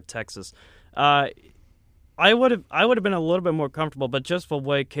win over Texas. I would have been a little bit more comfortable, but just the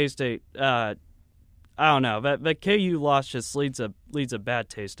way K-State, I don't know, that KU loss just leaves a bad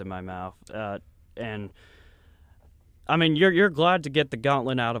taste in my mouth. And I mean, you're glad to get the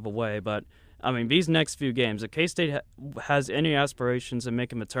gauntlet out of the way, but I mean, these next few games, if K-State has any aspirations of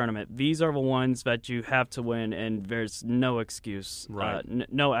making the tournament, these are the ones that you have to win, and there's no excuse, right.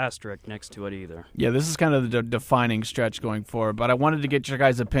 No asterisk next to it either. Yeah, this is kind of the defining stretch going forward, but I wanted to get your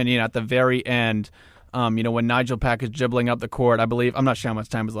guys' opinion at the very end. When Nigel Pack is dribbling up the court, I believe, I'm not sure how much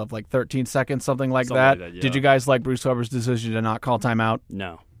time is left, like 13 seconds, something like that. Yeah. Did you guys like Bruce Weber's decision to not call timeout?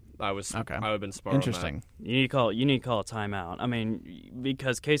 No. I would have been smart. Interesting. You need to call a timeout. I mean,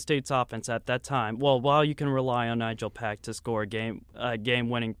 because K-State's offense at that time, while you can rely on Nigel Pack to score a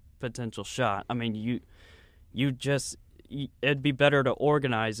game-winning potential shot, I mean, it'd be better to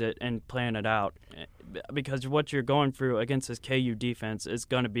organize it and plan it out, because what you're going through against this KU defense is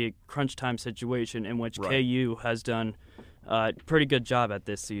going to be a crunch time situation in which KU has done pretty good job at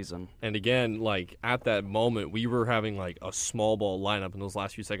this season. And again, like at that moment, we were having like a small ball lineup in those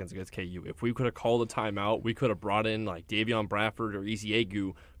last few seconds against KU. If we could have called a timeout, we could have brought in like Davion Bradford or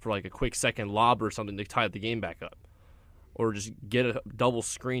Eziagu for like a quick second lob or something to tie the game back up. Or just get a double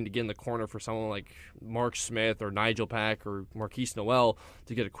screen to get in the corner for someone like Mark Smith or Nigel Pack or Marquise Noel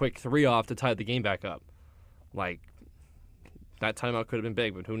to get a quick 3 off to tie the game back up. Like, that timeout could have been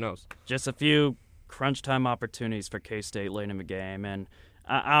big, but who knows? Just a few crunch time opportunities for K-State late in the game, and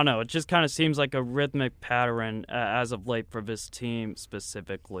I don't know, it just kind of seems like a rhythmic pattern as of late for this team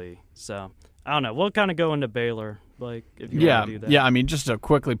specifically. So, I don't know. We'll kind of go into Baylor, like, if you want to do that. Yeah, I mean, just to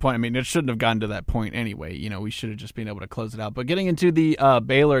quickly point, I mean, it shouldn't have gotten to that point anyway. We should have just been able to close it out. But getting into the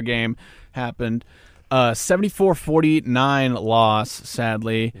Baylor game happened. 74-49 loss,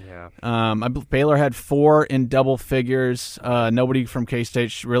 sadly. Yeah. Baylor had 4 in double figures. Nobody from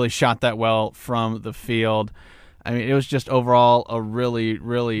K-State really shot that well from the field. I mean, it was just overall a really,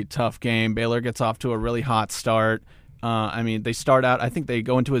 really tough game. Baylor gets off to a really hot start. They start out, I think they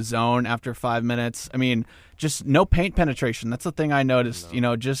go into a zone after 5 minutes. I mean, just no paint penetration. That's the thing I noticed.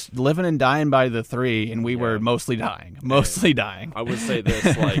 No. Just living and dying by the 3, and we were mostly dying. I would say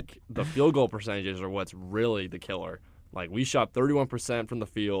this, like, the field goal percentages are what's really the killer. Like, we shot 31% from the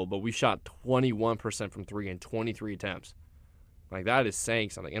field, but we shot 21% from 3 in 23 attempts. Like, that is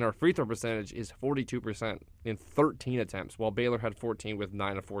saying something. And our free throw percentage is 42% in 13 attempts, while Baylor had 14 with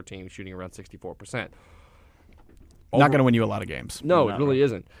 9 of 14, shooting around 64%. Not going to win you a lot of games. No, it really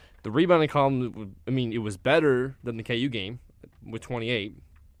isn't. The rebounding column, I mean, it was better than the KU game with 28,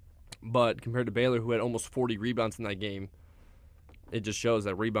 but compared to Baylor, who had almost 40 rebounds in that game, it just shows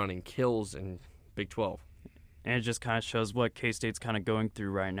that rebounding kills in Big 12. And it just kind of shows what K-State's kind of going through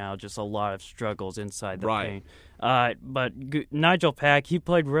right now, just a lot of struggles inside the paint. But Nigel Pack, he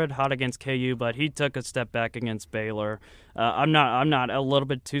played red hot against KU, but he took a step back against Baylor. I'm not a little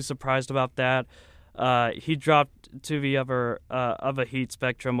bit too surprised about that. He dropped to the other of a heat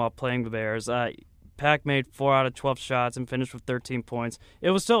spectrum while playing the Bears. Pack made 4 out of 12 shots and finished with 13 points.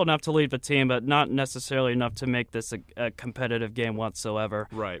 It was still enough to lead the team, but not necessarily enough to make this a competitive game whatsoever.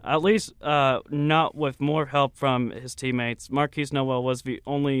 Right. At least not with more help from his teammates. Marquise Noel was the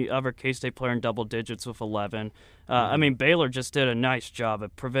only other K-State player in double digits with 11. I mean, Baylor just did a nice job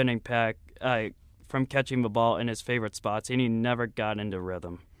of preventing Pack from catching the ball in his favorite spots, and he never got into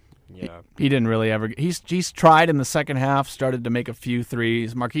rhythm. Yeah, he didn't really ever. He's tried in the second half, started to make a few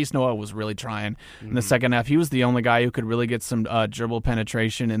threes. Marquise Noel was really trying in the second half. He was the only guy who could really get some dribble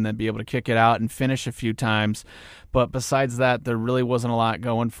penetration and then be able to kick it out and finish a few times. But besides that, there really wasn't a lot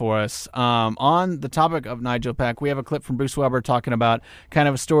going for us. On the topic of Nigel Pack, we have a clip from Bruce Weber talking about kind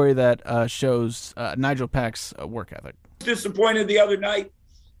of a story that shows Nigel Pack's work ethic. Disappointed the other night.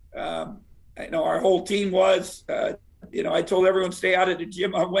 I know our whole team was. I told everyone to stay out of the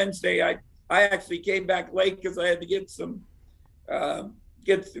gym on Wednesday. I actually came back late because I had to get some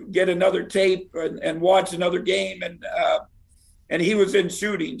get another tape and watch another game, and he was in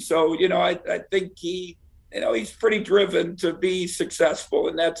shooting. So I think he's pretty driven to be successful,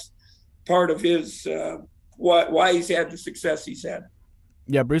 and that's part of his why he's had the success he's had.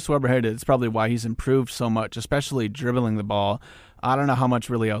 Yeah, Bruce Weber had it. It's probably why he's improved so much, especially dribbling the ball. I don't know how much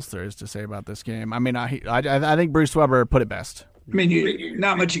really else there is to say about this game. I mean, I think Bruce Weber put it best. I mean,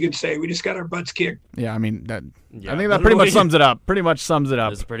 not much you could say. We just got our butts kicked. Yeah, I mean, I think that pretty much sums it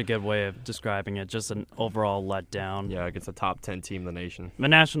up. It's a pretty good way of describing it. Just an overall letdown. Yeah, against a top 10 team in the nation. The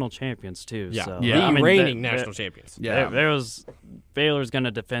national champions, too. Yeah, so. The reigning national champions. Yeah, Baylor's going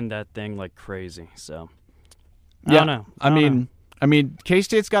to defend that thing like crazy. So, I don't know. I mean,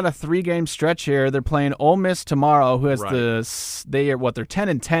 K-State's got a 3-game stretch here. They're playing Ole Miss tomorrow, who has they're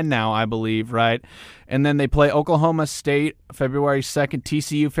 10-10 now, I believe, right? And then they play Oklahoma State February 2nd,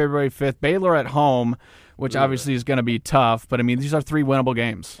 TCU February 5th, Baylor at home, which obviously is going to be tough. But, I mean, these are 3 winnable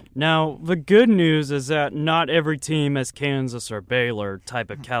games. Now, the good news is that not every team has Kansas or Baylor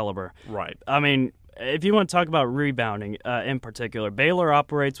type of caliber. Right. I mean, if you want to talk about rebounding in particular, Baylor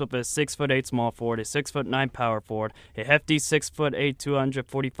operates with a 6'8" small forward, a 6'9" power forward, a hefty 6'8",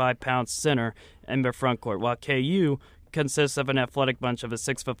 245-pound center in their front court, while KU consists of an athletic bunch of a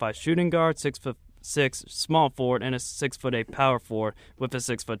 6'5" shooting guard, 6'6" small forward, and a 6'8" power forward with a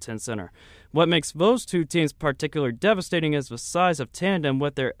 6'10" center. What makes those two teams particularly devastating is the size of tandem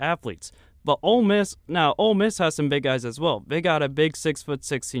with their athletes. But Ole Miss has some big guys as well. They got a big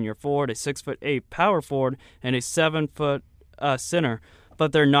 6'6" senior forward, a 6'8" power forward, and a 7-foot center,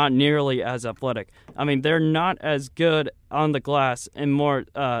 but they're not nearly as athletic. I mean, they're not as good on the glass and more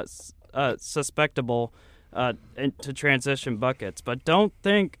susceptible to transition buckets. But don't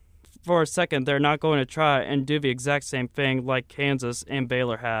think for a second they're not going to try and do the exact same thing like Kansas and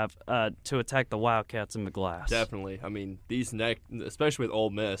Baylor have to attack the Wildcats in the glass. Definitely. I mean, especially with Ole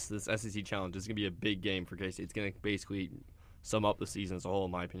Miss, this SEC challenge is going to be a big game for K-State. It's going to basically sum up the season as a whole,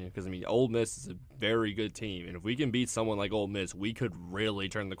 in my opinion, because, I mean, Ole Miss is a very good team, and if we can beat someone like Ole Miss, we could really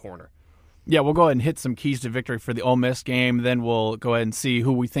turn the corner. Yeah, we'll go ahead and hit some keys to victory for the Ole Miss game. Then we'll go ahead and see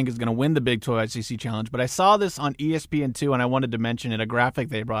who we think is going to win the Big 12 SEC Challenge. But I saw this on ESPN2, and I wanted to mention it, a graphic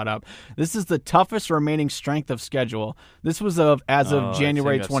they brought up. This is the toughest remaining strength of schedule. This was as of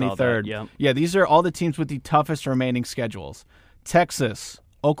January 23rd. Yeah, these are all the teams with the toughest remaining schedules. Texas,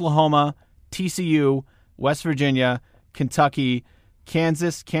 Oklahoma, TCU, West Virginia, Kentucky,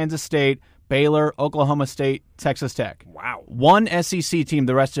 Kansas, Kansas State, Baylor, Oklahoma State, Texas Tech. Wow. One SEC team,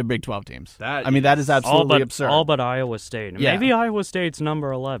 the rest are Big 12 teams. That is absolutely absurd. All but Iowa State. Yeah. Maybe Iowa State's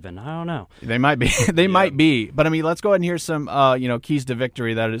number 11. I don't know. They might be. Might be. But, I mean, let's go ahead and hear some keys to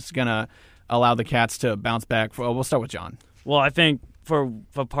victory that is going to allow the Cats to bounce back. We'll start with John. Well, I think for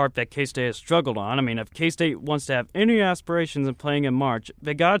the part that K-State has struggled on, I mean, if K-State wants to have any aspirations in playing in March,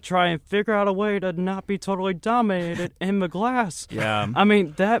 they got to try and figure out a way to not be totally dominated in the glass. Yeah. I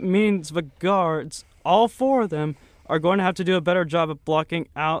mean, that means the guards, all 4 of them, are going to have to do a better job of blocking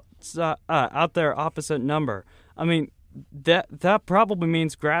out their opposite number. I mean, that probably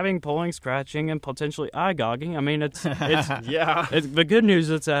means grabbing, pulling, scratching, and potentially eye-gogging. I mean, it's yeah. The good news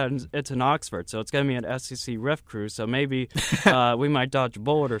is that it's in Oxford, so it's going to be an SEC ref crew. So maybe we might dodge a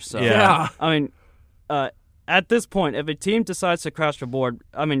bullet or so. Yeah. I mean, at this point, if a team decides to crash the board,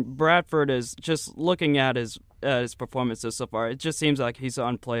 I mean, Bradford is just looking at his performances so far. It just seems like he's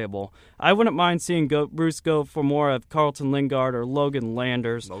unplayable. I wouldn't mind seeing Bruce go for more of Carlton Lingard or Logan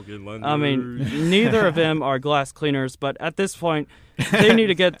Landers. I mean, neither of them are glass cleaners, but at this point, they need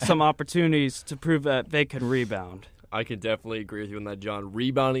to get some opportunities to prove that they can rebound. I can definitely agree with you on that, John.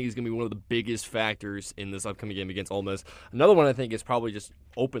 Rebounding is going to be one of the biggest factors in this upcoming game against Ole Miss. Another one I think is probably just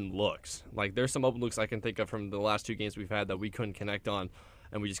open looks. Like, there's some open looks I can think of from the last 2 games we've had that we couldn't connect on.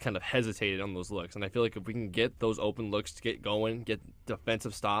 and we just kind of hesitated on those looks. And I feel like if we can get those open looks to get going, get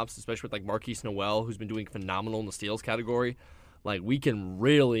defensive stops, especially with like Marquise Noel, who's been doing phenomenal in the steals category, like we can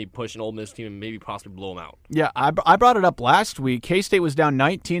really push an Ole Miss team and maybe possibly blow them out. Yeah, I brought it up last week. K-State was down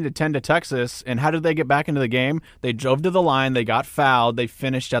 19-10 to Texas, and how did they get back into the game? They drove to the line, they got fouled, they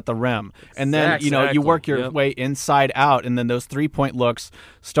finished at the rim. And then, you work your way inside out, and then those three-point looks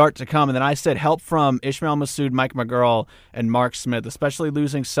start to come. And then I said help from Ishmael Massoud, Mike McGurl, and Mark Smith, especially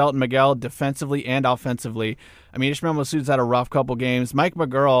losing Selton Miguel defensively and offensively. I mean, Ishmael Massoud's had a rough couple games. Mike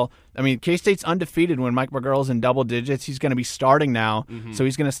McGurl, I mean, K-State's undefeated when Mike McGurl's in double digits. He's going to be starting now, so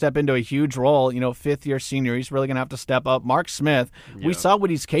he's going to step into a huge role. Fifth-year senior, he's really going to have to step up. Mark Smith, we saw what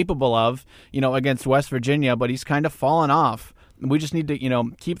he's capable of, against West Virginia, but he's kind of fallen off. We just need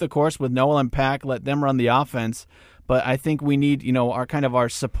to, keep the course with Noel and Pack, let them run the offense. But I think we need, our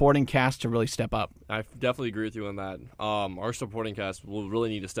supporting cast to really step up. I definitely agree with you on that. Our supporting cast will really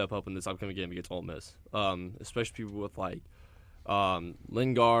need to step up in this upcoming game against Ole Miss, especially people with like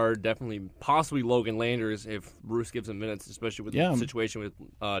Lingard, definitely possibly Logan Landers if Bruce gives him minutes, especially with the situation with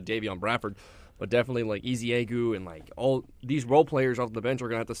Davion Bradford. But definitely like Ezeagu and like all these role players off the bench are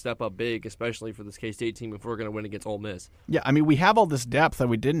going to have to step up big, especially for this K-State team if we're going to win against Ole Miss. Yeah, I mean, we have all this depth that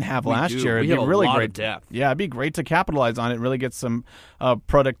we didn't have last year. It'd be really great depth. Yeah, it'd be great to capitalize on it and really get some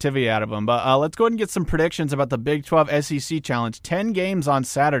productivity out of them. But let's go ahead and get some predictions about the Big 12 SEC Challenge. 10 games on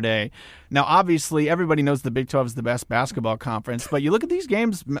Saturday. Now, obviously, everybody knows the Big 12 is the best basketball conference, but you look at these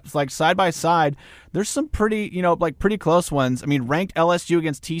games like side by side, there's some pretty, pretty close ones. I mean, ranked LSU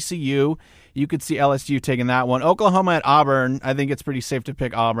against TCU. You could see LSU taking that one. Oklahoma at Auburn, I think it's pretty safe to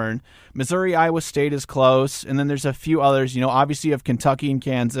pick Auburn. Missouri, Iowa State is close. And then there's a few others. Obviously you have Kentucky and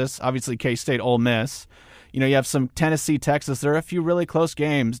Kansas. Obviously K-State, Ole Miss. You have some Tennessee, Texas. There are a few really close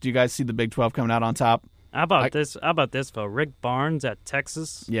games. Do you guys see the Big 12 coming out on top? How about this, Phil? Rick Barnes at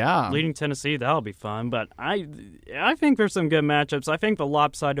Texas, leading Tennessee. That'll be fun. But I think there's some good matchups. I think the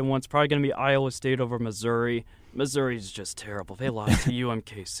lopsided one's probably going to be Iowa State over Missouri. Missouri's just terrible. They lost to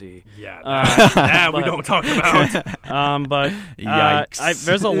UMKC. Yeah, we don't talk about. But yikes.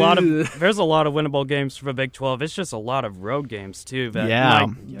 There's a lot of winnable games for the Big 12. It's just a lot of road games too that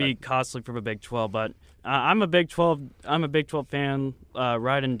might be costly for the Big 12. But I'm a Big 12 fan,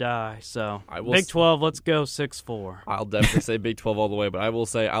 ride and die. So Big 12, let's go 6-4. I'll definitely say Big 12 all the way, but I will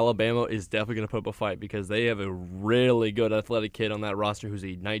say Alabama is definitely going to put up a fight because they have a really good athletic kid on that roster who's a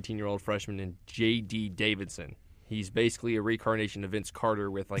 19-year-old freshman named J.D. Davidson. He's basically a reincarnation of Vince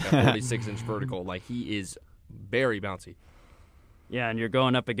Carter with like a 46-inch vertical. Like, he is very bouncy. Yeah, and you're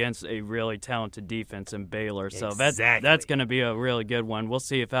going up against a really talented defense in Baylor. So that's going to be a really good one. We'll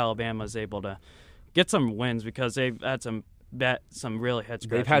see if Alabama's able to get some wins because they've had some really head-scratching losses.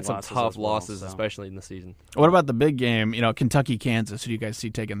 They've had some tough losses, especially in the season. What about the big game, Kentucky, Kansas? Who do you guys see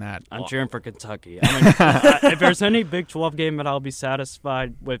taking that? I'm cheering for Kentucky. I mean, if there's any Big 12 game that I'll be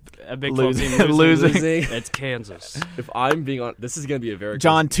satisfied with a Big 12 team losing, it's Kansas. If I'm being honest, this is going to be a very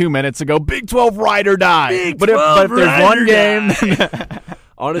John 2 minutes ago, Big 12 ride or die. Big but if there's one game...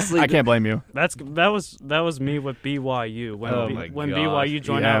 Honestly, I can't blame you. That was me with BYU. When BYU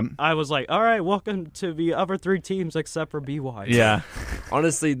joined up, I was like, all right, welcome to the other three teams except for BYU. Yeah.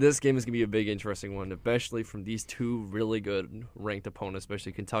 Honestly, this game is going to be a big, interesting one, especially from these two really good ranked opponents,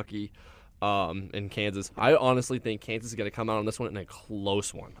 especially Kentucky and Kansas. I honestly think Kansas is going to come out on this one in a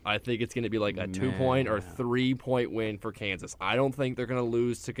close one. I think it's going to be like a 2-point or 3-point win for Kansas. I don't think they're going to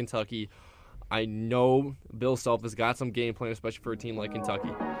lose to Kentucky. I know Bill Self has got some game plan, especially for a team like Kentucky.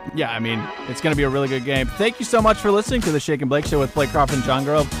 Yeah, I mean, it's going to be a really good game. Thank you so much for listening to the Shake and Blake Show with Blake Crawford and John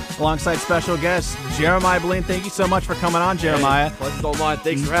Grove, alongside special guest Jeremiah BELIN. Thank you so much for coming on, Jeremiah. Pleasure all mine.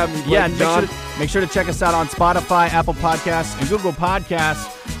 Thanks for having me, Blake. Yeah, and make sure to check us out on Spotify, Apple Podcasts, and Google Podcasts.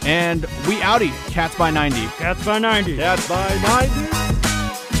 And we outie. Cats by 90. Cats by 90. Cats by 90.